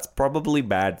 so that's probably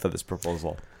bad for this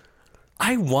proposal.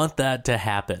 I want that to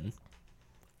happen.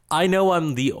 I know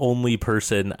I'm the only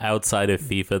person outside of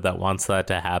FIFA that wants that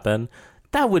to happen.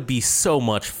 That would be so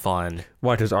much fun.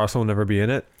 Why does Arsenal never be in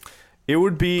it? It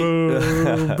would be...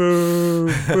 I'm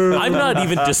not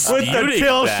even disputing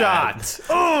kill that. shot.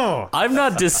 Oh, I'm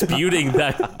not disputing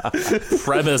that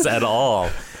premise at all.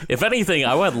 If anything,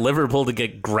 I want Liverpool to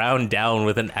get ground down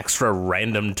with an extra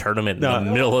random tournament in the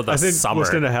middle of the I think summer. what's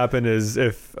going to happen is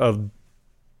if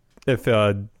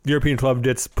a European club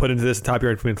gets put into this top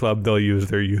European club, they'll use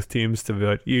their youth teams to be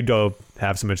like, you don't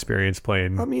have some experience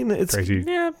playing. I mean, it's... crazy.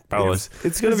 Yeah, probably.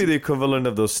 It's going to be the equivalent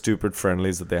of those stupid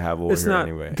friendlies that they have over It's here not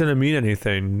anyway. going to mean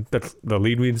anything. The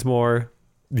league means more.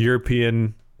 The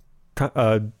European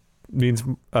means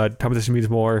competition means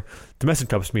more. Domestic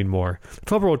cups mean more. The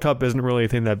Club World Cup isn't really a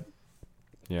thing that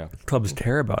Yeah. clubs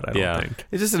care about. I don't Yeah. think.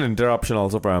 It's just an interruption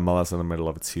also for MLS in the middle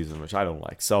of its season, which I don't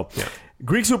like. So,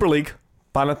 Greek Super League,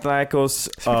 Panathinaikos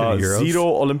of Euros. 0,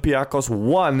 Olympiacos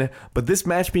 1, but this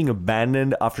match being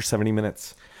abandoned after 70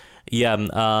 minutes. Yeah,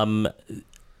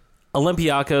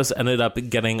 Olympiacos ended up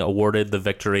getting awarded the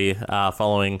victory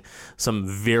following some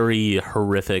very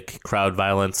horrific crowd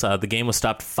violence. The game was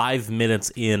stopped 5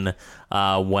 minutes in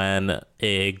when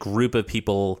a group of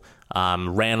people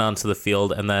ran onto the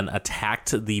field and then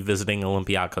attacked the visiting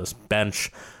Olympiacos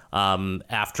bench.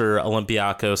 After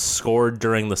Olympiacos scored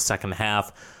during the second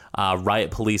half,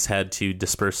 riot police had to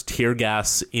disperse tear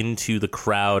gas into the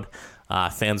crowd.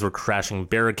 Fans were crashing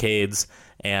barricades,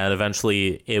 and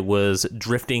eventually it was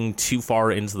drifting too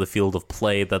far into the field of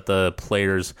play that the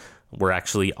players were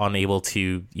actually unable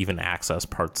to even access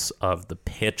parts of the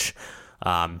pitch.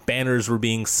 Banners were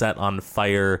being set on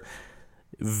fire.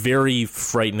 Very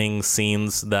frightening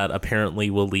scenes that apparently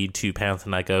will lead to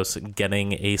Panathinaikos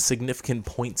getting a significant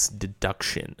points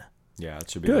deduction. Yeah,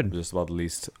 it should be Good. just about the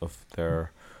least of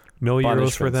their €1 million for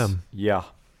punishments. them. Yeah,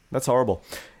 that's horrible.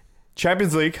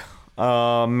 Champions League.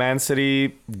 Man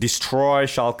City destroy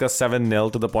Schalke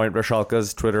 7-0 to the point where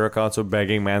Schalke's Twitter accounts were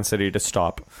begging Man City to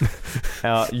stop.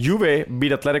 Juve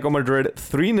beat Atletico Madrid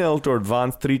 3-0 to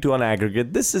advance 3-2 on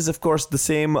aggregate. This is, of course, the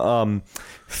same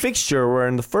fixture where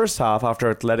in the first half,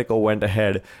 after Atletico went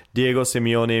ahead, Diego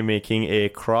Simeone making a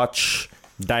crotch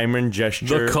diamond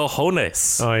gesture. The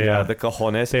cojones. Oh, yeah. The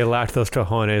cojones. They lacked those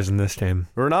cojones in this game.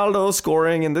 Ronaldo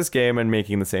scoring in this game and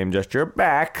making the same gesture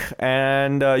back,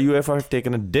 and UEFA have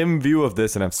taken a dim view of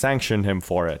this and have sanctioned him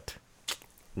for it.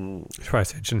 Try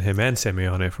sanctioned him and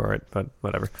Simeone for it, but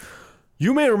whatever.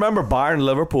 You may remember Bayern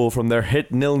Liverpool from their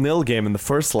hit 0-0 game in the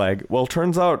first leg. Well,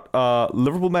 turns out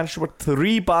Liverpool managed to put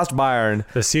 3 past Bayern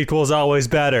The sequel's always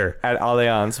better. at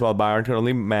Allianz, while Bayern could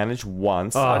only manage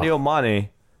once. Sadio Mane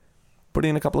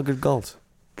putting in a couple of good goals.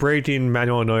 Breaking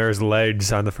Manuel Neuer's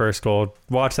legs on the first goal.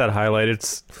 Watch that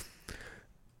highlight.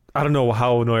 I don't know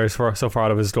how Neuer's so far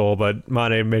out of his goal, but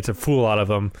Mane makes a fool out of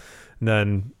him. And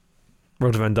then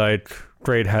Virgil van Dijk,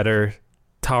 great header,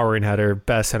 towering header,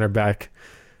 best center back,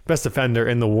 best defender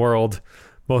in the world.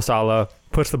 Mo Salah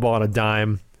puts the ball on a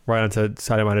dime right onto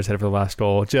Sadio Mane's head for the last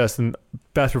goal. Just the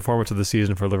best performance of the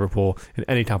season for Liverpool in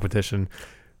any competition.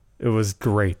 It was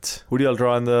great. Who do y'all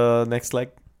draw in the next leg?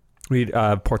 We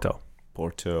Porto.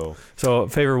 Porto. So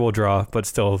favorable draw, but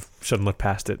still shouldn't look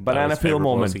past it. Banana was peel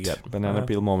favorable moment. as you get. Banana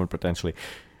peel moment, potentially.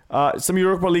 Some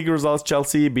Europa League results.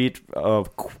 Chelsea beat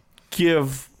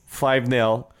Kiev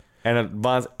 5-0 and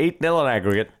advanced 8-0 on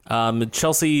aggregate.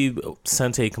 Chelsea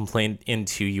sent a complaint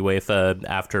into UEFA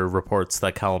after reports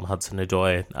that Callum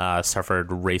Hudson-Odoi suffered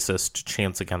racist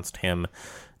chants against him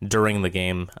during the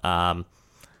game.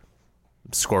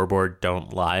 Scoreboard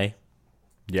don't lie.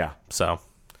 Yeah. So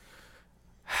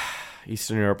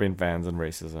Eastern European fans and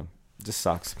racism. Just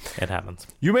sucks. it happens.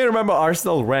 You may remember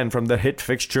Arsenal Rennes from the hit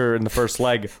fixture in the first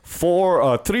leg.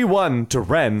 3-1 to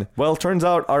Rennes. Well, turns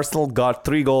out Arsenal got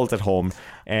 3 goals at home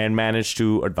and managed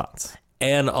to advance.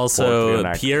 And 4-3 also on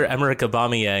aggregate. Pierre-Emerick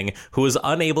Aubameyang, who was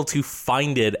unable to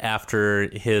find it after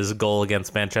his goal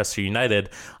against Manchester United,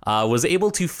 was able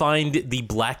to find the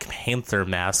Black Panther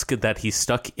mask that he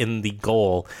stuck in the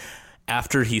goal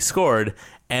after he scored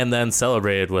and then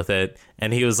celebrated with it.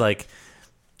 And he was like,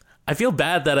 I feel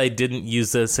bad that I didn't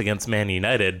use this against Man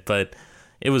United, but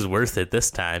it was worth it this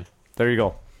time. There you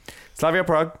go. Slavia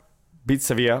Prague beat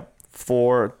Sevilla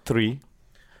 4-3.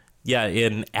 Yeah,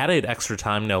 in added extra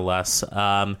time, no less.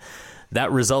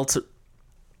 That result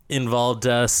involved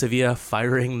Sevilla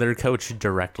firing their coach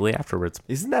directly afterwards.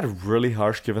 Isn't that really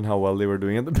harsh given how well they were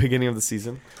doing at the beginning of the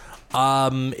season?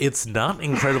 It's not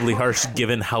incredibly harsh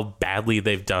given how badly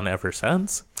they've done ever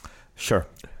since. Sure.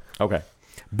 Okay.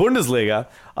 Bundesliga.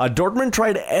 Dortmund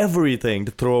tried everything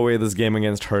to throw away this game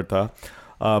against Hertha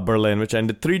Berlin, which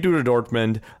ended 3-2 to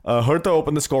Dortmund. Hertha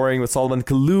opened the scoring with Salman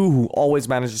Kalou, who always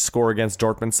manages to score against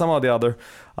Dortmund. Somehow or the other,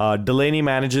 Delaney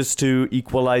manages to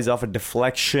equalize off a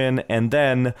deflection, and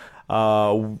then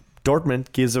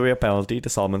Dortmund gives away a penalty to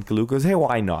Salman Kalou because, hey,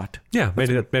 why not? Yeah, made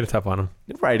it tough on him.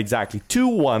 Right, exactly.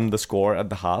 2-1 the score at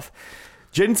the half.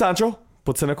 Jadon Sancho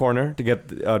puts in a corner to get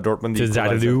Dortmund the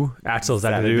equalizer. Zadadu, Axel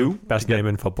Zadadu, best name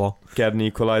in football. Get an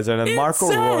equalizer. And then Marco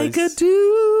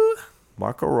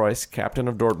Reus, captain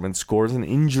of Dortmund, scores an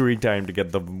injury time to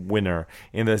get the winner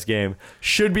in this game.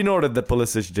 Should be noted that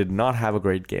Pulisic did not have a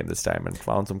great game this time and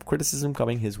found some criticism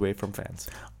coming his way from fans.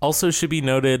 Also should be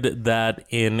noted that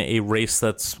in a race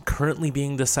that's currently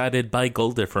being decided by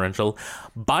goal differential,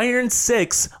 Bayern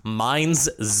 6, Mainz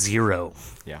 0.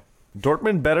 Yeah.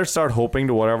 Dortmund better start hoping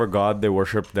to whatever god they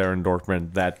worship there in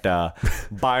Dortmund that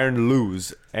Bayern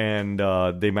lose and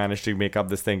they manage to make up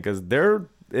this thing because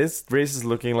this race is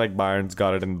looking like Bayern's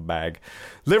got it in the bag.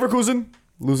 Leverkusen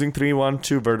losing 3-1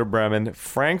 to Werder Bremen.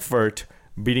 Frankfurt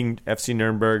beating FC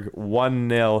Nuremberg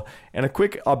 1-0. And a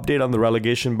quick update on the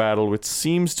relegation battle, which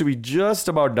seems to be just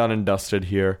about done and dusted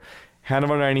here.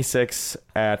 Hannover 96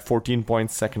 at 14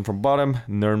 points, second from bottom.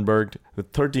 Nuremberg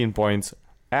with 13 points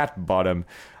at bottom.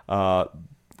 A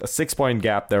 6-point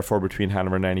gap, therefore, between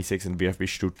Hannover 96 and VfB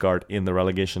Stuttgart in the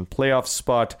relegation playoff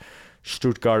spot.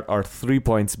 Stuttgart are 3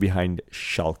 points behind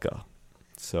Schalke.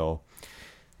 So,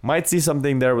 might see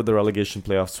something there with the relegation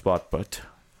playoff spot, but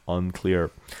unclear.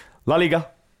 La Liga.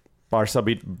 Barca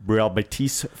beat Real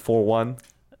Betis 4-1.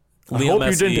 I Leo hope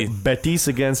Messi. you didn't Betis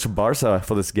against Barca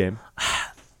for this game.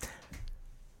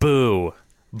 Boo.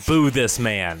 Boo this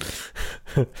man.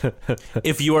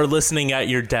 If you are listening at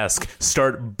your desk,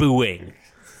 start booing.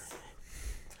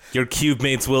 Your cube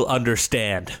mates will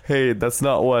understand. Hey, that's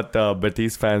not what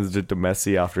Betis fans did to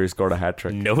Messi after he scored a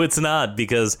hat-trick. No, it's not,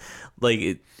 because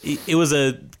like it was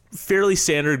a fairly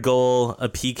standard goal, a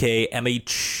PK, and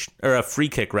a free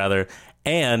kick rather,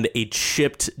 and a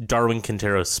chipped Darwin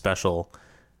Quintero special.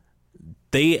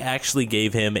 They actually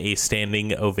gave him a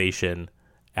standing ovation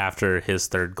after his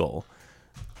third goal.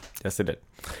 Yes, they did.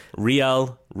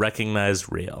 Real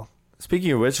recognized Real.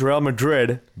 Speaking of which, Real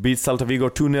Madrid beat Celta Vigo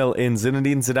 2-0 in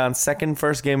Zinedine Zidane's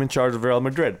first game in charge of Real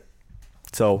Madrid.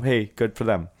 So, hey, good for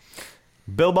them.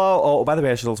 Bilbao, oh, by the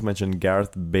way, I should also mention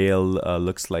Gareth Bale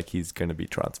looks like he's going to be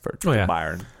transferred to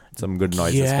Bayern. Some good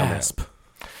noises coming up.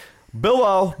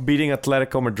 Bilbao beating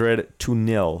Atletico Madrid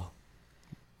 2-0.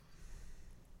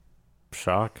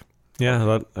 Shock.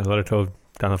 Yeah, Atletico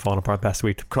down and falling apart past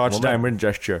week. Crotch diamond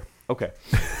gesture. Okay.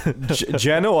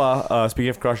 Genoa, speaking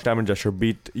of crotch diamond gesture,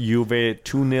 beat Juve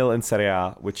 2-0 in Serie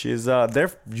A, which is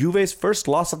their Juve's first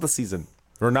loss of the season.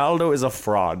 Ronaldo is a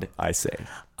fraud, I say.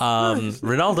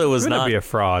 Ronaldo was not be a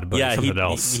fraud, but something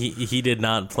else. He did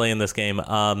not play in this game.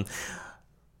 I'm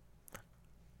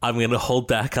going to hold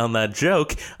back on that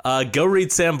joke. Go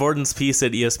read Sam Borden's piece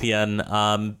at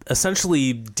ESPN,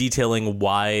 essentially detailing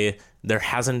why there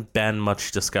hasn't been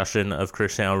much discussion of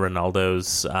Cristiano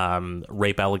Ronaldo's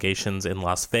rape allegations in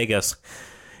Las Vegas,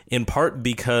 in part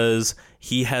because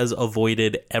he has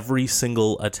avoided every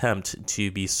single attempt to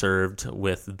be served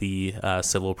with the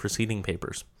civil proceeding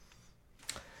papers.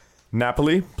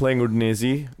 Napoli playing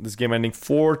Udinese. This game ending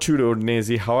 4-2 to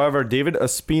Udinese. However, David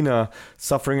Ospina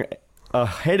suffering a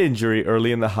head injury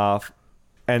early in the half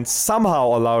and somehow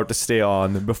allowed to stay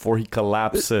on before he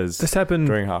collapses This happened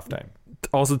during halftime.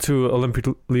 Also to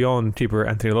Olympique Lyon keeper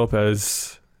Anthony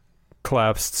Lopez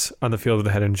collapsed on the field with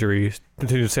a head injury.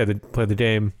 Continued to say that play the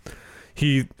game.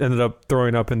 He ended up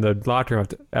throwing up in the locker room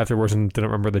afterwards and didn't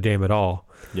remember the game at all.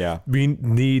 Yeah. We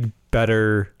need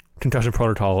better concussion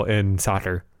protocol in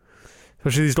soccer,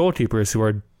 especially these goalkeepers who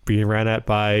are being ran at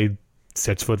by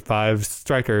 6'5"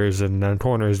 strikers and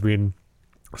corners, being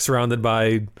surrounded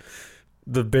by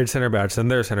the big center backs and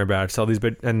their center backs. All these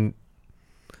big, and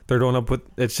they're going up with.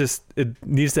 It's just, it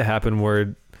needs to happen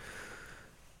where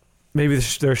maybe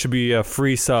there should be a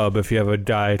free sub if you have a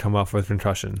guy come off with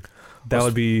concussion. That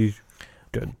would be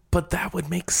good. But that would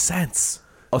make sense.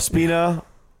 Ospina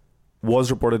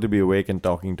was reported to be awake and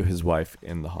talking to his wife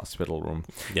in the hospital room.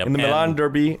 Yep. In the Milan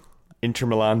derby, Inter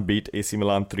Milan beat AC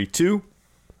Milan 3-2.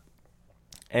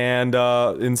 And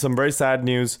in some very sad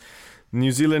news,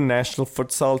 New Zealand national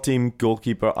futsal team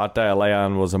goalkeeper Atta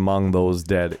Elayan was among those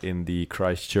dead in the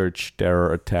Christchurch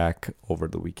terror attack over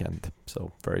the weekend.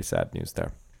 So very sad news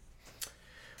there.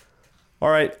 All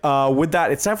right, with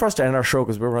that, it's time for us to end our show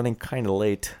because we're running kind of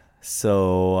late.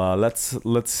 So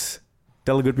let's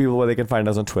tell the good people where they can find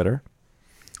us on Twitter.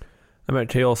 I'm at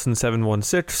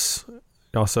Tailson716.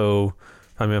 Also,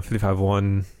 find me on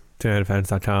 551,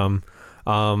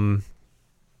 TunitedFans.com.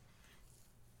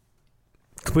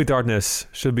 Complete Darkness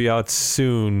should be out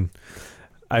soon.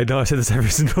 I know I said this every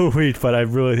single week, but I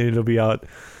really think it'll be out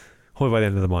hopefully by the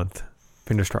end of the month.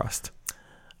 Fingers crossed.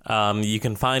 You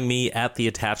can find me at The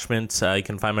Attachment. You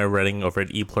can find my writing over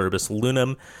at E Pluribus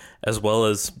Lunum, as well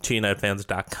as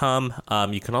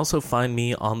TunitedFans.com. You can also find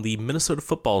me on the Minnesota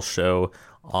Football Show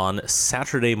on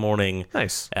Saturday morning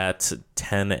at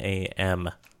 10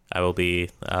 a.m. I will be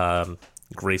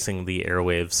gracing the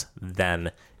airwaves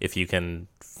then, if you can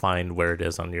find where it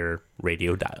is on your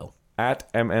radio dial. At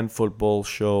MN Football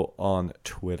Show on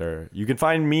Twitter. You can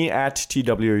find me at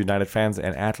TW United Fans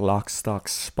and at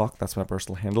LockstockSpock. That's my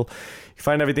personal handle. You can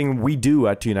find everything we do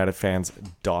at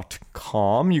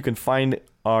TunitedFans.com. You can find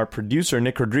our producer,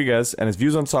 Nick Rodriguez, and his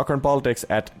views on soccer and politics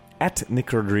at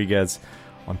Nick Rodriguez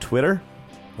on Twitter.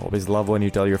 Always love when you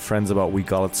tell your friends about We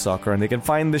Call It Soccer, and they can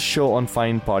find this show on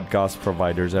fine podcast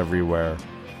providers everywhere.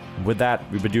 With that,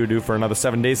 we bid you adieu for another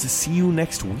 7 days. See you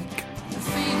next week.